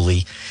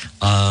Renzulli.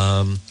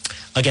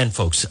 Again,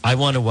 folks, I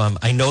want to.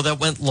 I know that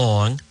went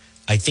long.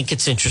 I think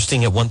it's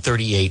interesting at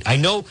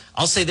 1:38.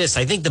 I'll say this.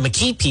 I think the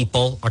McKee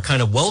people are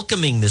kind of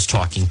welcoming this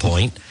talking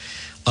point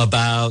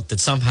about that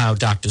somehow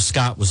Dr.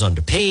 Scott was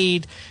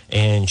underpaid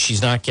and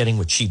she's not getting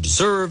what she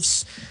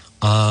deserves.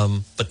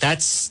 But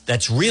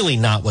that's really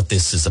not what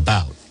this is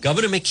about.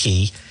 Governor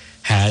McKee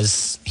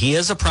has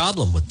a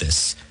problem with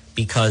this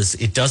because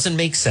it doesn't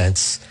make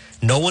sense.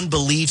 No one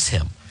believes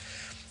him.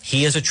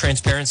 He has a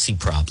transparency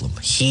problem.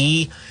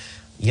 He,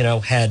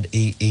 had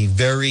a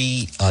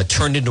very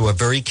turned into a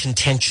very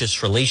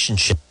contentious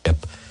relationship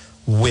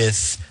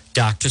with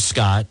Dr.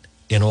 Scott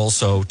and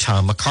also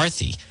Tom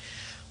McCarthy.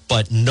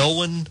 But no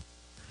one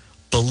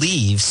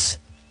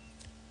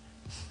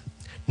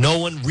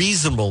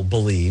reasonable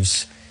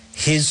believes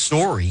his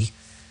story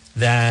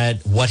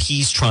that what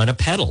he's trying to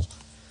peddle,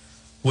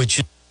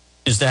 which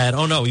is that,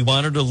 oh no, he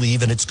wanted to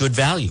leave and it's good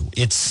value.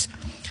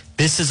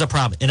 This is a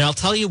problem. And I'll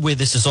tell you where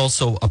this is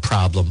also a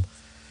problem.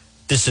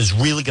 This is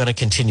really going to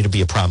continue to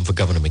be a problem for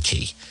Governor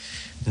McKee.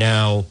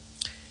 Now,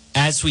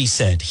 as we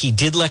said, he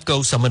did let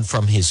go someone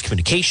from his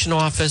communication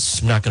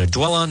office. I'm not going to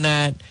dwell on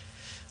that.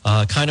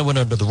 Kind of went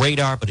under the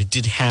radar, but it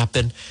did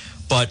happen.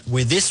 But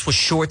where this was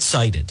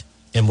short-sighted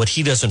and what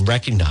he doesn't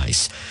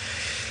recognize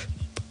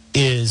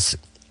is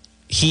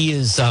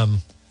he's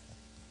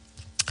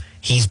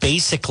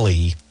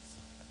basically,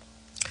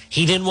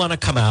 he didn't want to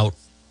come out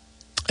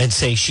and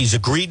say she's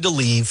agreed to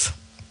leave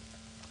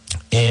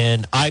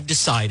and I've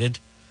decided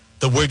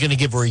that we're going to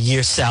give her a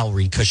year's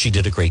salary because she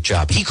did a great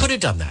job. He could have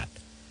done that.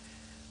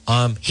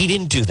 He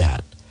didn't do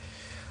that.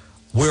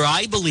 Where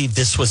I believe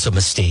this was a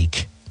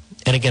mistake,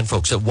 and again,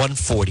 folks, at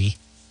 1:40,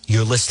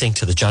 you're listening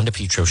to the John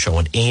DePietro Show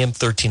on AM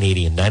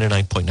 1380 and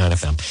 99.9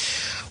 FM.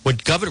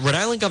 What Rhode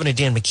Island Governor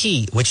Dan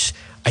McKee, which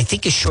I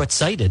think is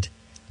short-sighted,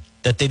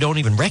 that they don't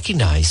even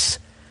recognize,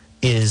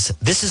 is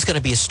this is going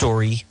to be a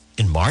story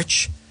in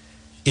March.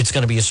 It's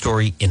going to be a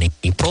story in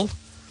April.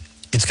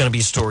 It's going to be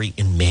a story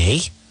in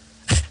May.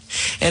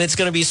 And it's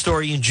going to be a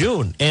story in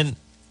June. And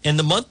in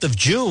the month of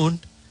June,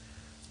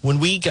 when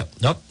we go...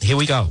 Nope, here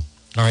we go.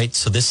 All right,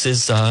 so this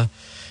is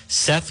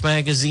Seth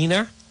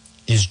Magaziner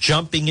is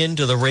jumping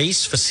into the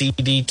race for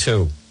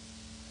CD2.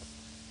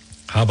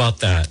 How about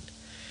that?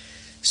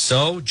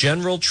 So,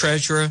 General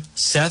Treasurer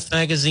Seth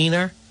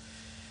Magaziner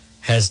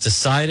has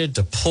decided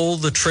to pull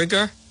the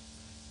trigger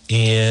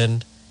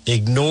and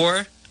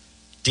ignore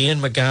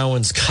Dan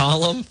McGowan's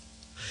column,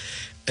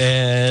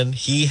 and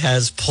he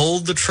has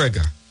pulled the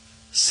trigger.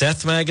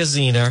 Seth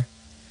Magaziner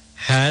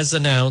has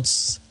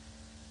announced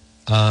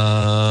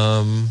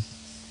that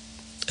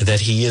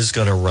he is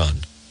going to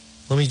run.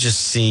 Let me just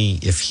see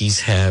if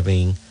he's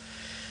having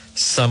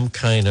some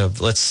kind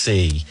of, let's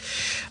see.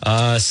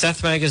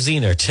 Seth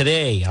Magaziner,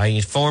 today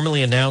I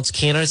formally announced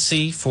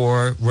candidacy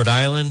for Rhode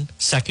Island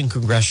 2nd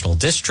Congressional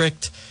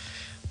District,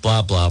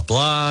 blah, blah,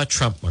 blah,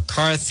 Trump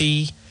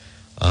McCarthy.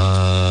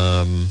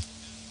 Well,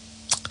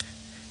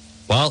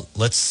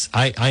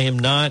 I am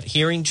not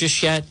hearing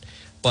just yet,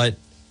 but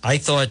I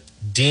thought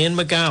Dan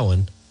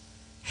McGowan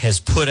has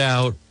put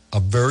out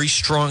a very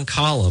strong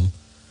column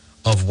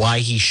of why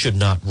he should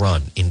not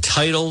run,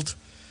 entitled,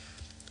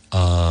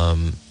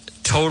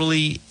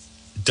 totally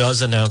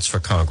does announce for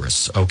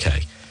Congress.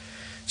 Okay,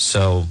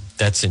 so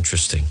that's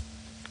interesting.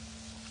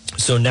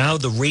 So now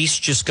the race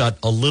just got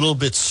a little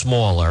bit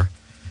smaller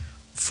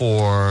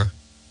for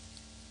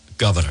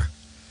governor.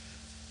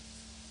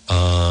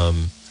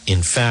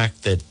 In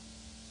fact, that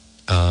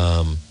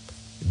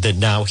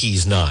now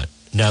he's not.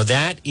 Now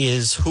that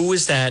is, who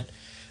is that?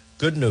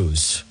 Good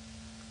news.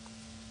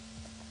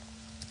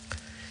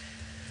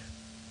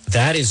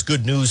 That is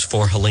good news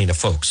for Helena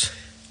Foulkes.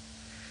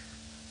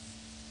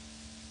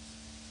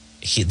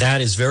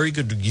 That is very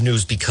good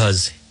news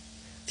because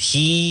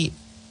he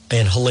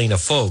and Helena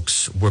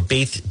Foulkes were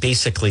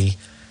basically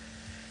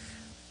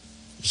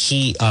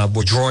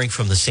were drawing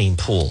from the same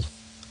pool.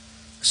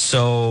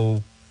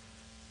 So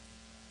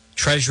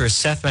Treasurer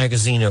Seth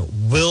Magaziner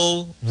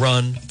will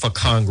run for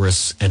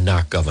Congress and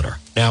not governor.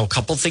 Now, a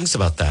couple things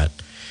about that.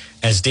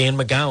 As Dan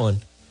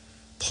McGowan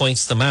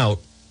points them out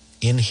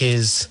in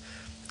his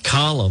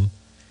column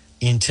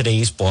in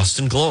today's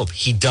Boston Globe,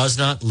 he does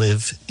not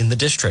live in the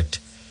district.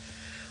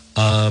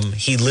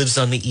 He lives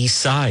on the east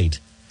side.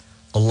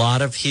 A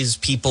lot of his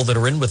people that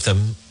are in with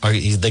him they're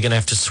going to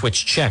have to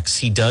switch checks.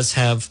 He does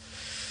have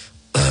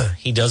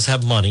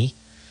money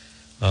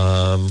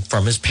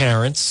from his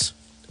parents,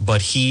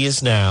 but he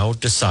has now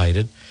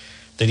decided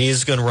that he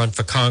is going to run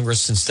for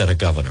Congress instead of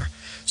governor.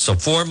 So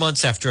 4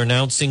 months after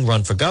announcing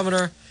run for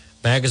governor,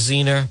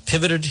 Magaziner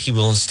pivoted. He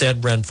will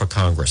instead run for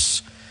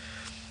Congress.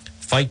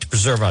 Fight to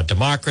preserve our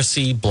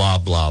democracy, blah,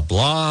 blah,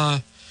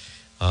 blah.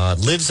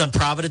 Lives on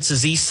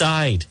Providence's east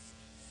side,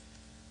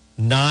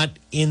 not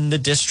in the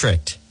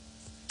district.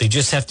 They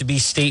just have to be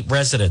state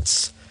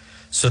residents.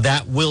 So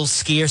that will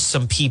scare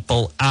some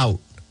people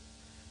out.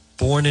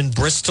 Born in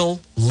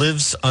Bristol,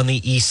 lives on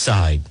the east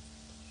side.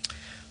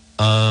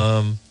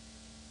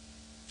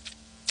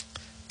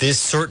 This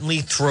certainly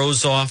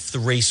throws off the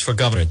race for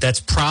governor. That's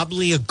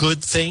probably a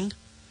good thing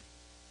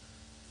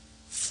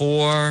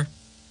for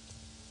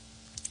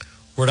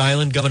Rhode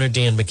Island Governor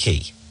Dan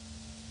McKee,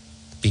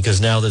 because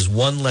now there's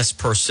one less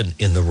person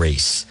in the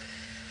race.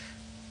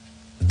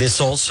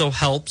 This also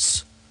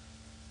helps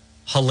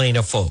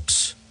Helena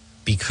Foulkes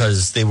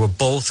because they were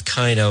both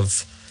kind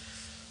of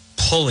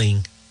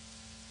pulling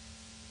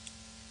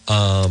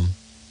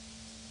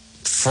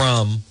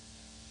from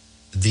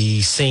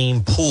the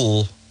same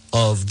pool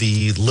of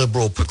the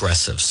liberal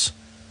progressives.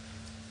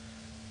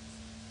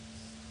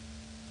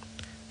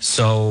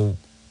 So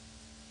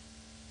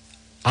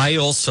I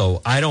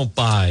don't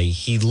buy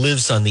he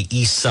lives on the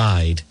east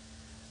side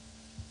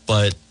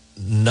but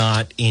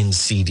not in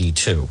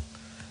CD2.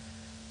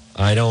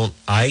 I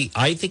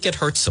think it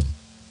hurts him.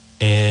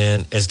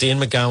 And as Dan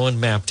McGowan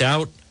mapped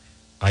out,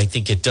 I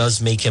think it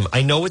does make him,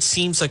 I know it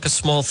seems like a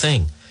small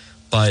thing,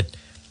 but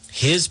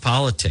his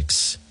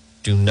politics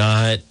do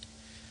not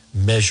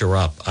measure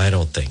up, I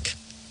don't think.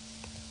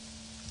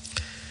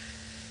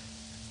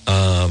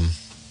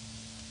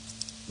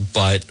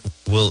 But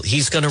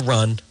he's going to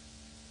run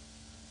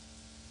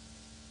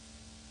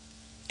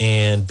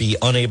and be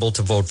unable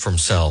to vote for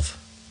himself.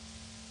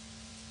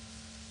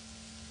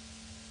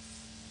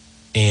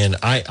 And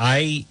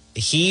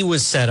he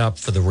was set up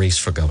for the race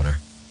for governor.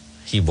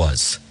 He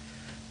was.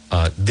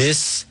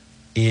 This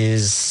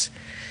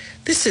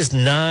is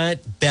not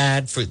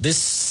bad for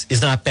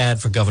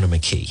Governor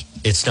McKee.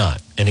 It's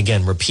not. And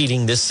again,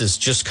 repeating, this is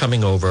just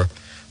coming over,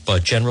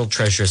 but General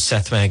Treasurer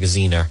Seth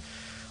Magaziner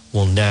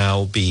will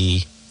now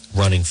be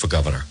running for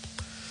governor.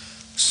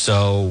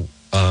 So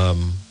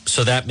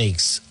that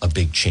makes a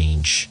big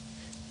change.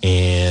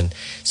 And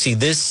see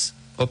this,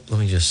 let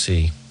me just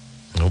see.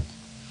 Nope.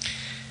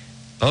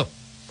 Oh,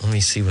 let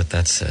me see what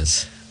that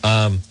says.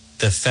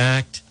 The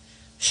fact,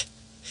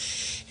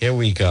 here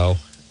we go.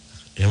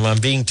 And I'm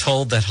being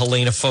told that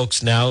Helena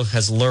Foulkes now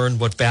has learned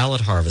what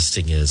ballot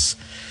harvesting is.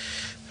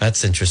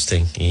 That's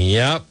interesting.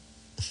 Yep.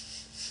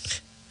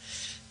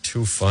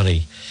 Too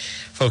funny.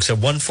 Folks, at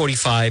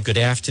 1:45, good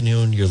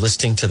afternoon. You're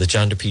listening to the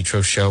John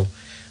DePietro Show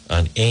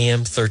on AM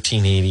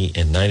 1380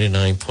 and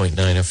 99.9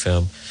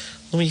 FM.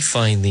 Let me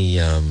find the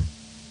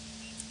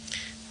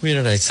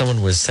Where did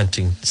someone was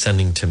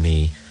sending to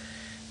me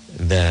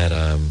that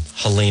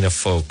Helena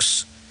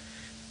Folks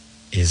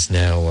is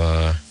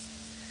now,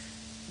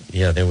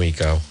 there we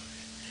go.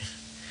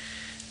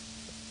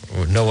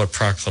 Noah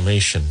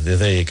proclamation.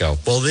 There you go.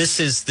 Well, this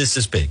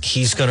is big.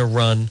 He's going to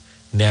run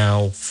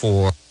now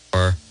for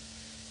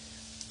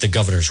the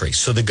governor's race.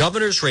 So the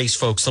governor's race,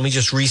 folks, let me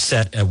just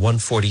reset at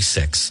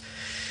 146.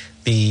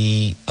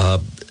 The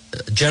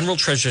General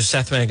Treasurer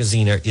Seth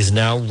Magaziner is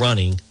now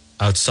running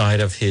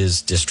outside of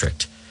his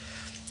district.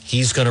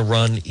 He's going to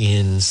run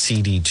in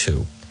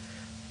CD2,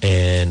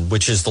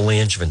 which is the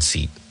Langevin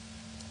seat.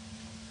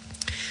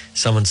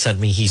 Someone sent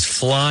me, he's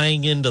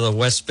flying into the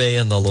West Bay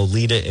on the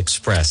Lolita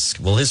Express.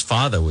 Well, his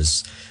father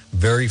was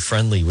very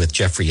friendly with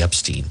Jeffrey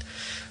Epstein.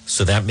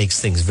 So that makes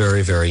things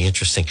very, very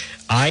interesting.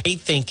 I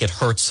think it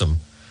hurts him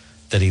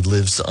that he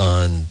lives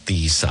on the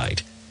east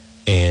side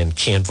and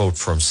can't vote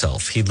for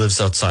himself. He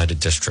lives outside a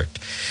district.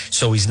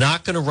 So he's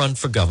not going to run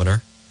for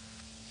governor.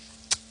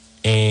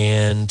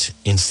 And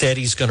instead,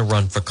 he's going to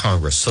run for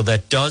Congress. So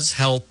that does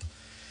help.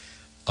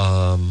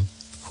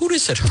 Who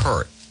does it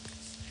hurt?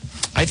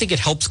 I think it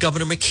helps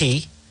Governor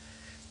McKee.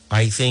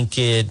 I think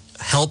it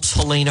helps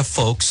Helena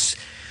Folks.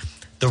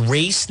 The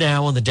race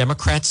now on the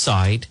Democrat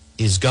side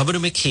is Governor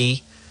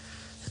McKee,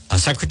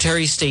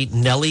 Secretary of State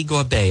Nellie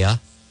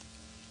Gorbea.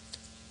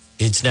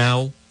 It's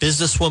now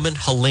businesswoman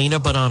Helena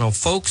Bonanno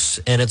Folks,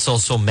 and it's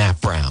also Matt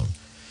Brown.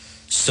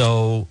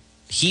 So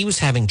he was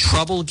having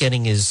trouble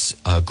getting his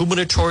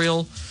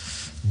gubernatorial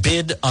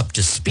bid up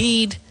to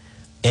speed,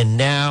 and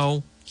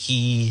now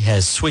he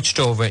has switched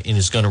over and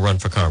is going to run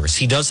for Congress.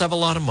 He does have a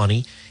lot of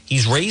money.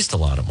 He's raised a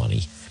lot of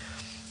money.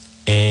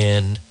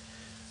 And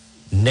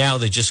now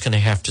they're just going to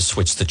have to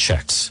switch the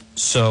checks.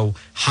 So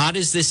how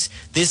does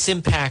this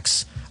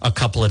impacts a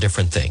couple of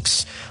different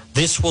things.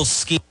 This will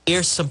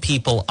scare some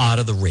people out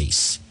of the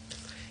race.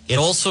 It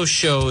also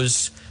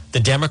shows the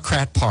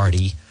Democrat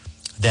Party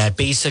that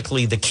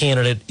basically the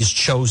candidate is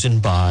chosen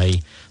by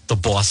the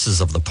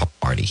bosses of the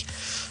party.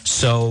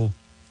 So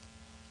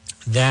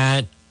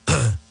that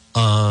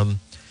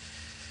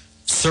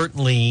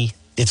certainly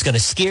it's going to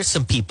scare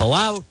some people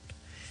out.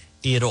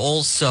 It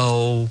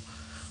also,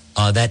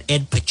 that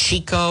Ed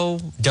Pacheco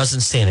doesn't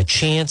stand a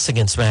chance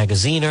against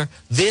Magaziner.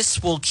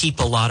 This will keep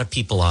a lot of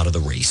people out of the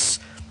race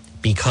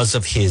because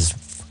of his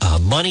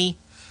money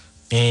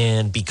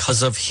and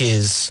because of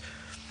his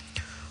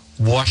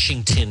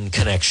Washington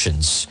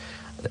connections.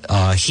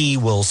 He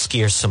will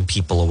scare some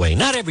people away.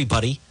 Not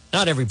everybody.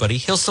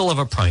 He'll still have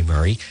a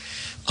primary.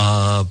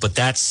 But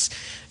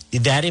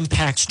that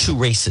impacts two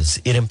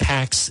races. It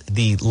impacts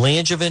the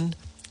Langevin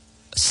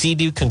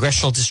CD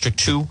Congressional District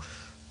 2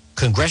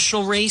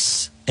 congressional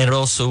race, and it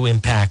also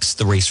impacts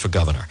the race for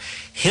governor.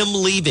 Him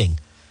leaving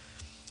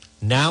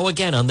now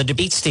again on the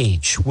debate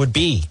stage would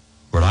be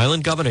Rhode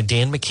Island Governor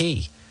Dan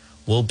McKee,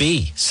 will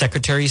be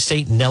Secretary of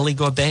State Nellie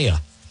Gorbea,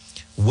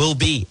 will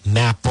be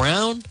Matt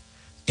Brown,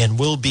 and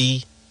will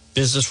be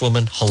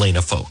businesswoman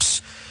Helena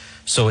Folks.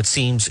 So it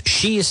seems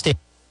she is staying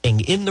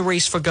in the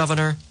race for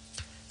governor.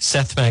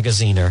 Seth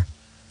Magaziner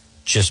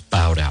just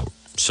bowed out.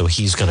 So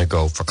he's going to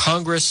go for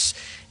Congress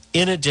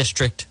in a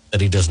district that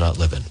he does not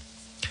live in.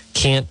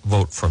 Can't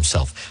vote for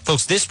himself.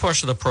 Folks, this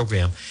portion of the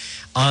program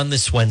on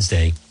this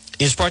Wednesday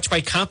is brought to you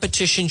by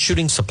Competition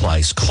Shooting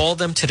Supplies. Call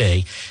them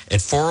today at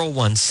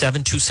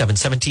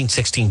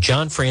 401-727-1716.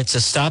 John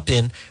Francis, stop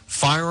in.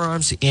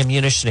 Firearms,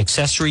 ammunition,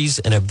 accessories,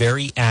 and a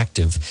very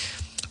active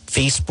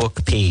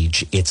Facebook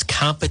page. It's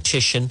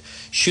Competition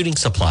Shooting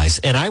Supplies.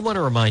 And I want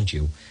to remind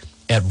you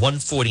at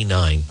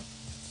 1:49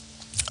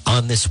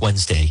 on this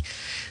Wednesday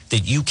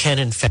that you can,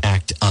 in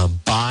fact,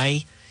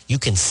 you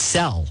can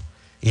sell.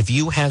 If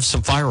you have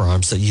some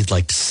firearms that you'd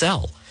like to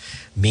sell,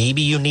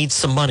 maybe you need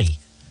some money.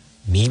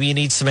 Maybe you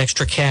need some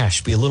extra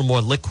cash, be a little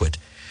more liquid.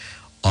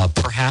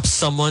 Perhaps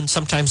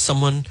sometimes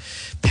someone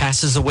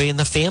passes away in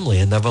the family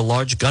and they have a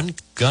large gun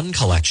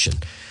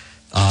collection.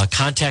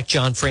 Contact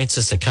John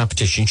Francis at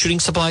Competition Shooting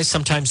Supplies.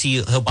 Sometimes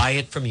he'll buy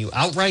it from you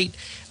outright,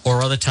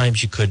 or other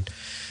times you could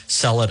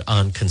sell it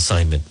on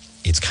consignment.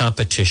 It's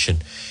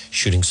Competition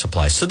Shooting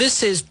Supplies. So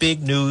this is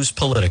big news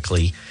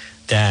politically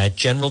that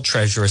General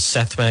Treasurer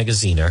Seth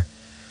Magaziner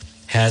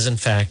has in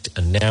fact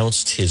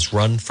announced his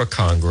run for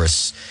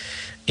Congress.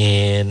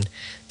 And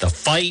the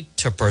fight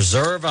to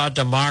preserve our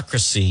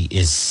democracy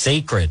is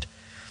sacred.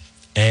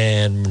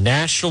 And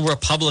national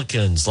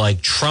Republicans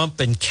like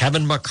Trump and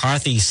Kevin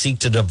McCarthy seek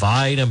to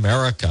divide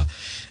America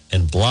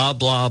and blah,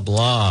 blah,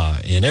 blah.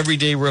 And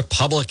everyday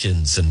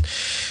Republicans, and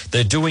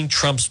they're doing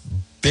Trump's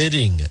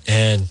bidding.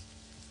 And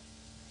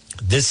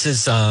this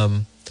is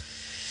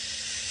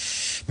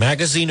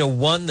Magaziner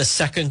won the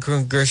 2nd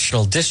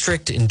Congressional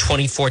District in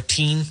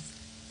 2014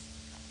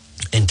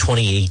 and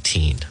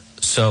 2018.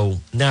 So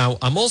now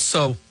I'm going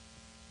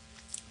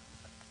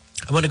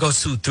to go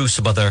through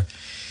some other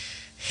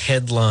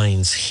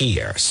headlines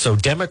here. So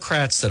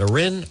Democrats that are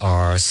in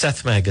are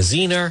Seth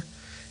Magaziner,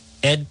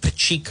 Ed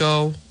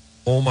Pacheco,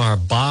 Omar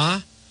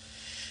Ba.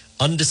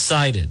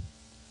 Undecided,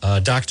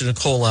 Dr.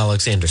 Nicole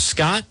Alexander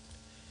Scott,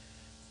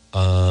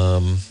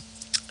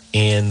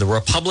 And the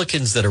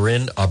Republicans that are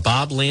in are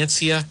Bob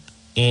Lancia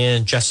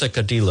and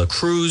Jessica De La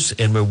Cruz.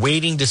 And we're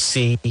waiting to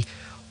see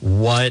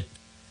what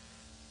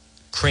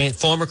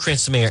former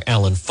Cranston Mayor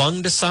Alan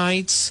Fung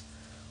decides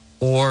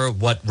or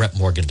what Rep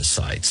Morgan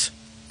decides.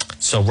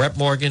 So Rep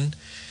Morgan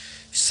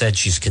said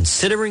she's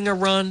considering a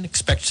run,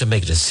 expected to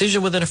make a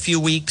decision within a few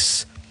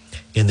weeks.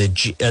 In the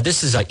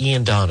this is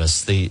Ian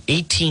Donis, the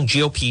 18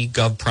 GOP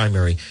Gov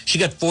primary. She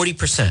got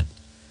 40%.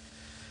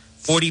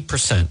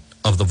 40%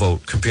 of the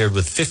vote compared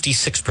with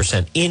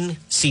 56% in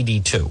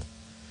CD2.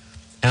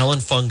 Alan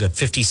Fung got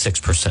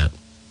 56%.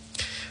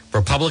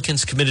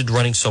 Republicans committed to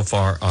running so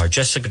far are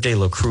Jessica De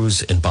La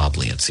Cruz and Bob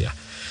Lancia.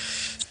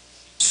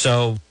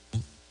 So,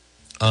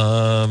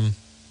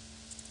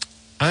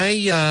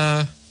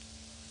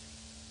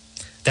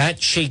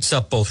 that shakes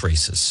up both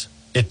races.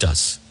 It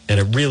does. And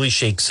it really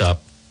shakes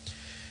up.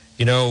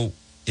 You know,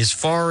 as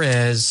far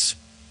as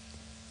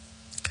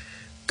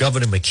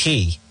Governor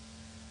McKee,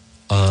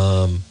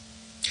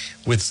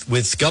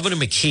 with Governor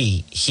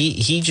McKee,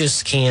 he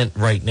just can't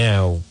right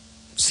now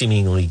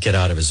seemingly get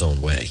out of his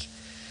own way.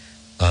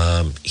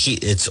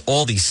 It's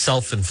all these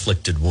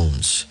self-inflicted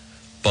wounds.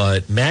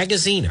 But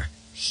Magaziner,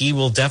 he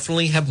will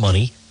definitely have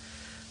money.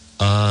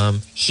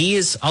 He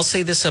is, I'll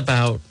say this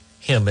about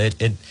him,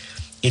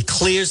 it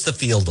clears the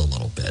field a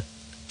little bit.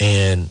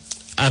 And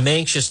I'm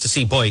anxious to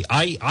see, boy,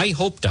 I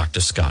hope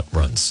Dr. Scott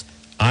runs.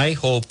 I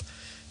hope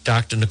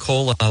Dr.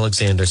 Nicole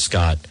Alexander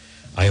Scott,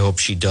 I hope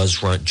she does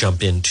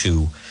jump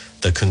into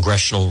the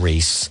congressional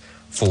race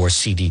for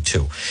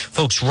CD2.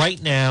 Folks,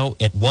 right now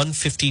at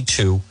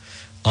 1:52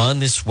 on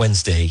this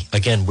Wednesday,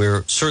 again,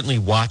 we're certainly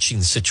watching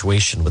the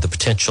situation with a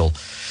potential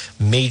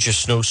major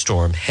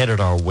snowstorm headed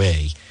our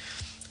way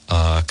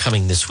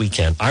coming this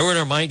weekend. I want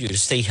to remind you to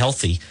stay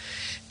healthy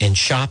and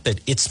shop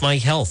at It's My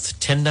Health,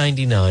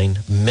 1099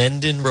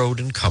 Mendon Road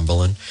in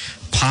Cumberland.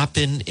 Pop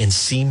in and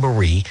see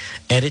Marie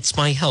at It's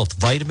My Health.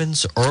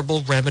 Vitamins,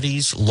 herbal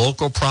remedies,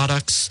 local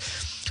products,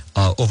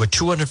 over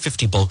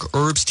 250 bulk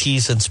herbs,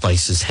 teas, and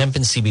spices, hemp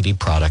and CBD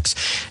products.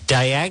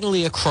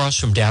 Diagonally across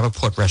from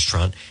Davenport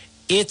Restaurant,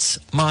 It's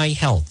My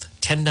Health,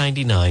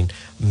 1099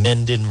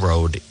 Mendon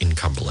Road in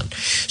Cumberland.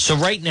 So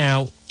right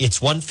now, it's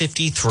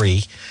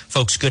 1:53.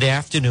 Folks, good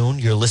afternoon.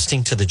 You're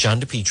listening to the John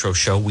DePietro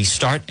Show. We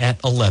start at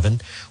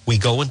 11. We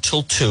go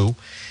until 2.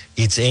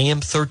 It's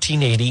AM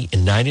 1380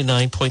 and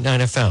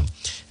 99.9 FM.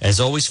 As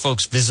always,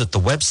 folks, visit the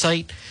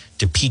website,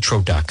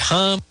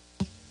 DePietro.com.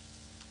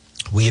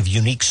 We have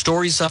unique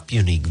stories up,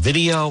 unique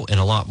video, and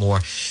a lot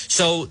more.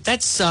 So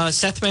that's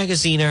Seth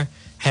Magaziner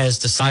has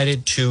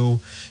decided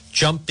to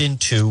jump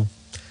into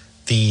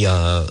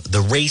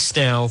the race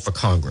now for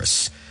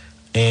Congress.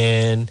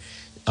 And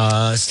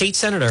State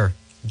Senator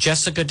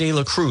Jessica De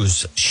La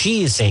Cruz,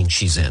 she is saying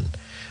she's in.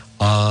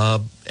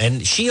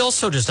 And she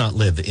also does not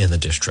live in the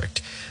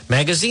district.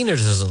 Magaziner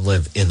doesn't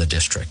live in the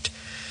district.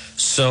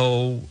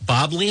 So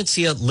Bob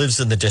Lancia lives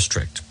in the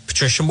district.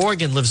 Patricia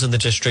Morgan lives in the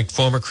district.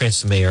 Former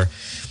Cranston Mayor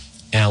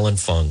Alan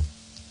Fung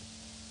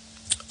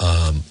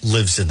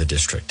lives in the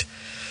district.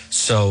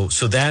 So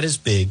that is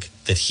big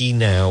that he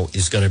now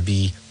is going to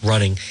be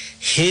running.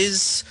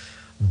 His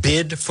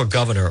bid for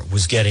governor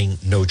was getting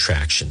no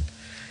traction.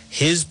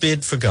 His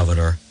bid for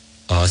governor,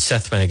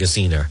 Seth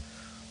Magaziner,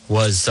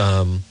 was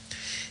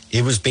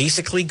it was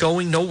basically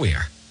going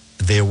nowhere.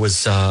 There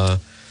was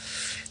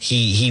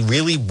he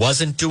really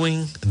wasn't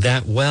doing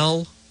that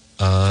well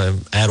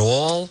at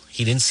all.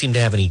 He didn't seem to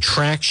have any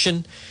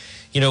traction.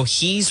 You know,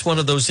 he's one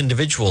of those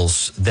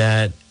individuals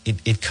that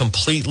it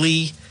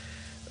completely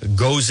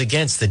goes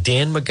against the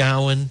Dan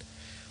McGowan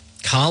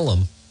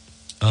column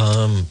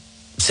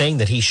saying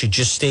that he should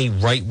just stay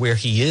right where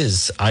he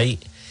is. I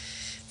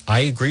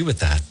agree with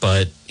that,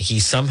 but he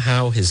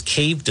somehow has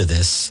caved to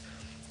this,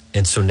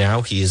 and so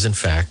now he is, in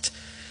fact,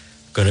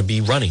 going to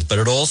be running. But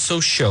it also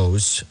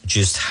shows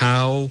just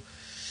how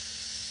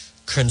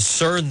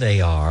concerned they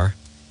are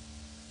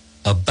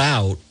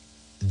about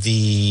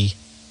the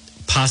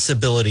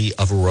possibility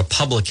of a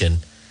Republican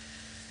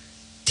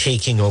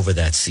taking over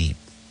that seat.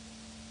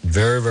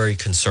 Very, very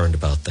concerned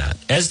about that,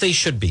 as they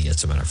should be,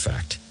 as a matter of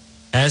fact,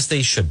 as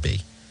they should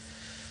be.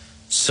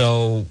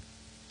 So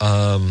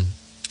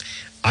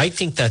I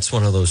think that's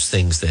one of those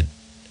things that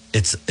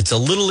it's a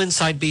little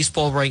inside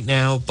baseball right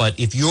now, but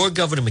if you're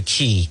Governor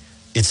McKee,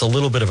 it's a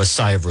little bit of a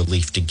sigh of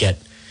relief to get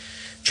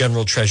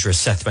General Treasurer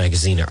Seth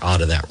Magaziner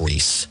out of that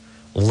race.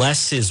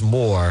 Less is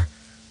more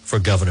for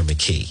Governor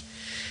McKee.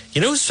 You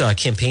know whose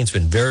campaign's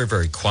been very,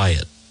 very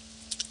quiet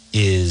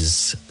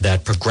is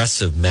that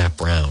progressive Matt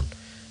Brown.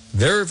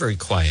 Very, very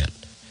quiet.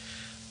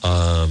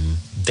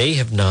 They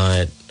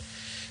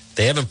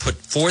haven't put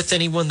forth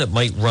anyone that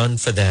might run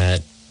for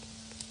that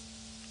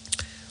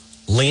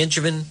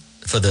Langevin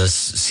for the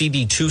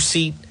CD2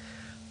 seat.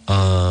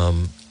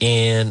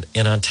 And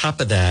on top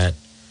of that,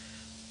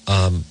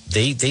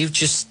 they've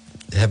just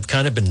have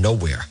kind of been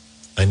nowhere.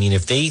 I mean,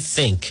 if they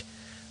think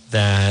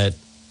that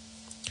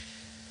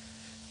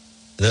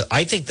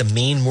I think the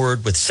main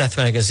word with Seth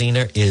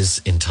Magaziner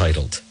is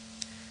entitled.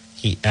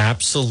 He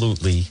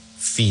absolutely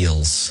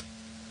feels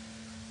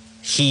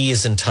he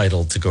is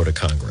entitled to go to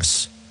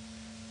Congress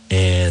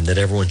and that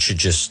everyone should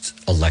just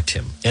elect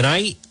him. And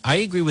I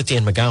agree with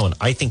Dan McGowan.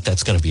 I think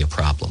that's going to be a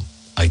problem.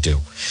 I do.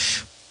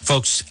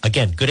 Folks,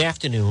 again, good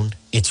afternoon.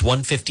 It's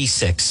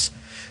 1:56.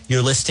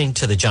 You're listening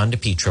to the John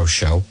DePietro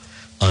Show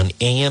on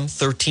AM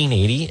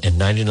 1380 and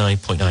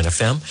 99.9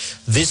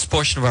 FM. This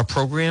portion of our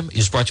program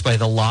is brought to you by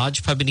the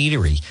Lodge Pub and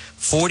Eatery,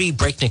 40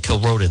 Breakneck Hill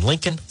Road in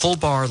Lincoln. Full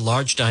bar,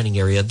 large dining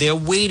area. They're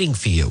waiting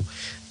for you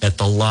at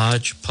the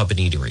Lodge Pub and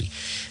Eatery.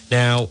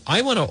 Now,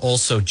 I want to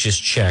also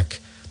just check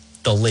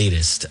the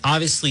latest.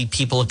 Obviously,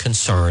 people are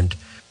concerned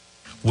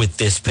with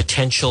this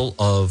potential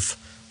of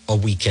a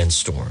weekend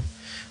storm.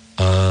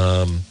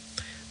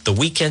 The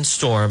weekend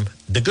storm,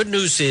 the good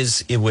news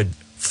is it would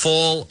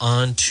fall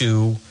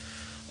onto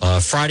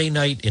Friday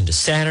night into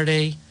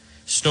Saturday.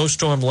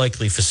 Snowstorm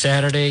likely for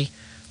Saturday.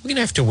 We're going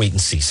to have to wait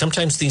and see.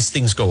 Sometimes these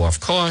things go off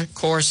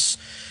course.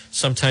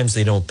 Sometimes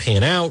they don't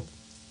pan out.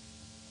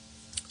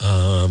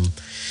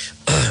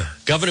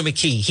 Governor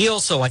McKee, he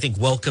also, I think,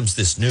 welcomes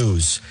this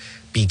news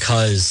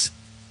because,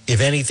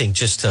 if anything,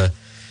 just to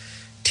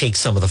take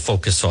some of the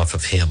focus off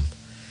of him.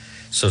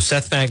 So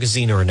Seth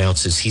Magaziner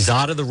announces he's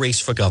out of the race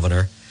for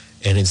governor,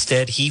 and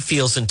instead he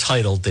feels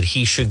entitled that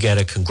he should get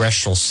a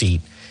congressional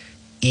seat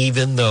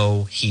even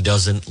though he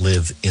doesn't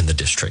live in the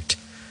district.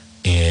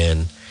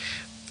 And,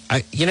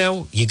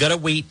 you got to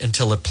wait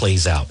until it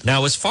plays out.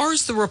 Now, as far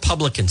as the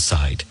Republican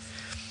side,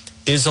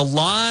 there's a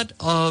lot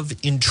of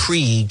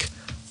intrigue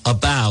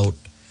about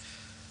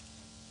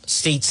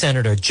State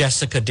Senator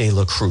Jessica De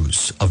La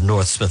Cruz of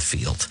North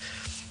Smithfield.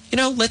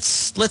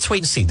 Let's wait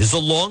and see. There's a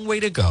long way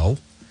to go.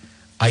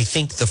 I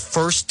think the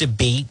first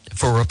debate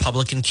for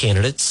Republican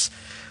candidates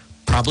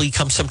probably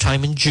comes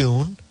sometime in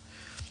June.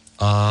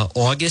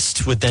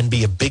 August would then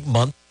be a big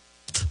month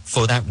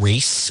for that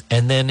race,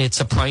 and then it's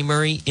a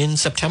primary in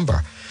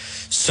September.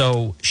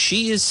 So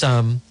she's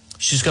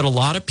got a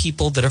lot of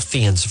people that are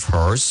fans of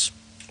hers,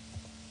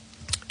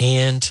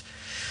 and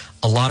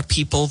a lot of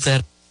people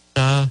that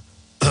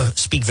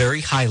speak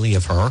very highly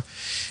of her.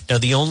 Now,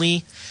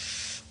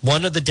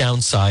 one of the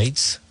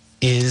downsides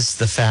is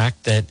the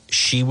fact that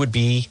she would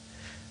be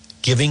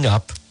giving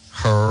up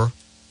her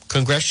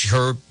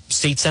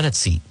state Senate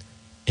seat.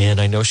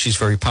 And I know she's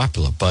very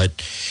popular,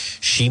 but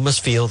she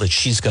must feel that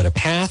she's got a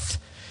path.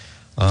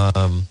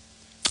 I'm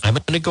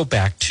going to go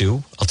back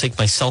I'll take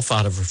myself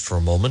out of it for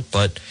a moment,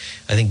 but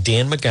I think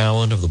Dan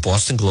McGowan of the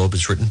Boston Globe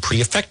has written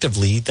pretty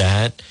effectively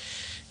that,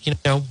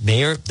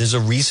 Mayor, there's a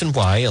reason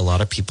why a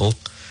lot of people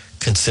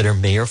consider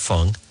Mayor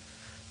Fung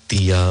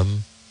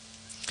the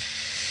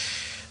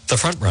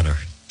front runner,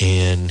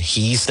 and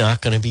he's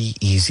not going to be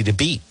easy to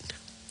beat.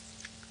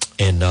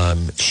 And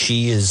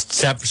she is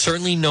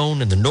certainly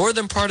known in the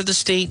northern part of the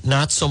state,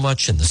 not so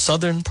much in the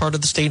southern part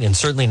of the state, and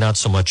certainly not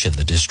so much in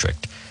the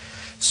district.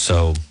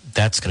 So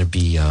that's going to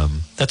be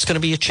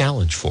a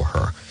challenge for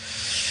her.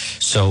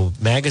 So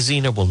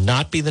Magaziner will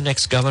not be the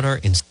next governor.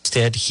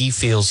 Instead, he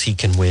feels he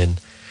can win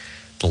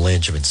the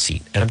Langevin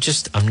seat, and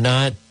I'm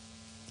not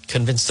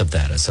convinced of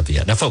that as of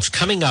yet. Now, folks,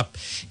 coming up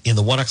in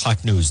the 1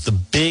 o'clock news, the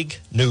big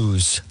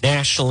news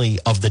nationally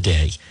of the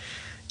day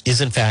is,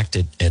 in fact,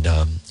 at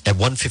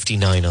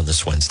 1:59 on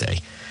this Wednesday,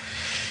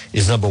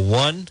 is number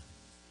one,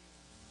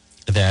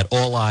 that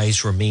all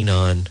eyes remain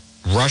on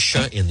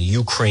Russia and the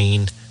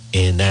Ukraine,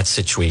 and that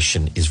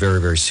situation is very,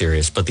 very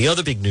serious. But the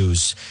other big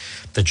news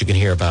that you can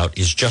hear about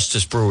is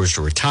Justice Brewer's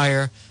to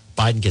retire.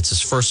 Biden gets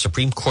his first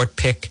Supreme Court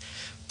pick,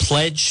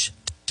 pledged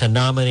to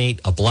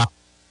nominate a black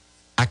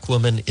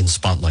woman in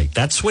spotlight.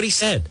 That's what he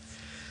said.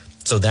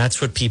 So that's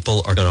what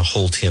people are going to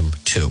hold him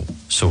to.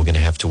 So we're going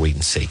to have to wait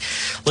and see.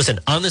 Listen,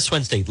 on this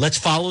Wednesday, let's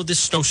follow this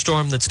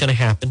snowstorm that's going to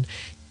happen.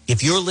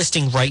 If you're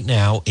listening right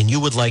now and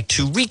you would like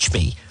to reach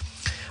me,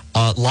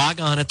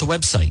 log on at the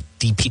website,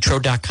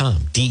 depetro.com,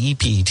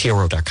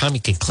 depetro.com.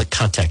 You can click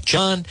Contact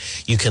John.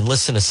 You can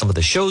listen to some of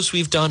the shows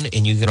we've done,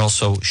 and you can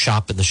also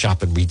shop in the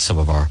shop and read some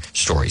of our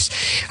stories.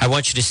 I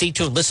want you to stay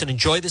tuned, listen,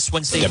 enjoy this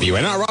Wednesday.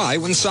 WNRI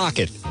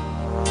Woonsocket.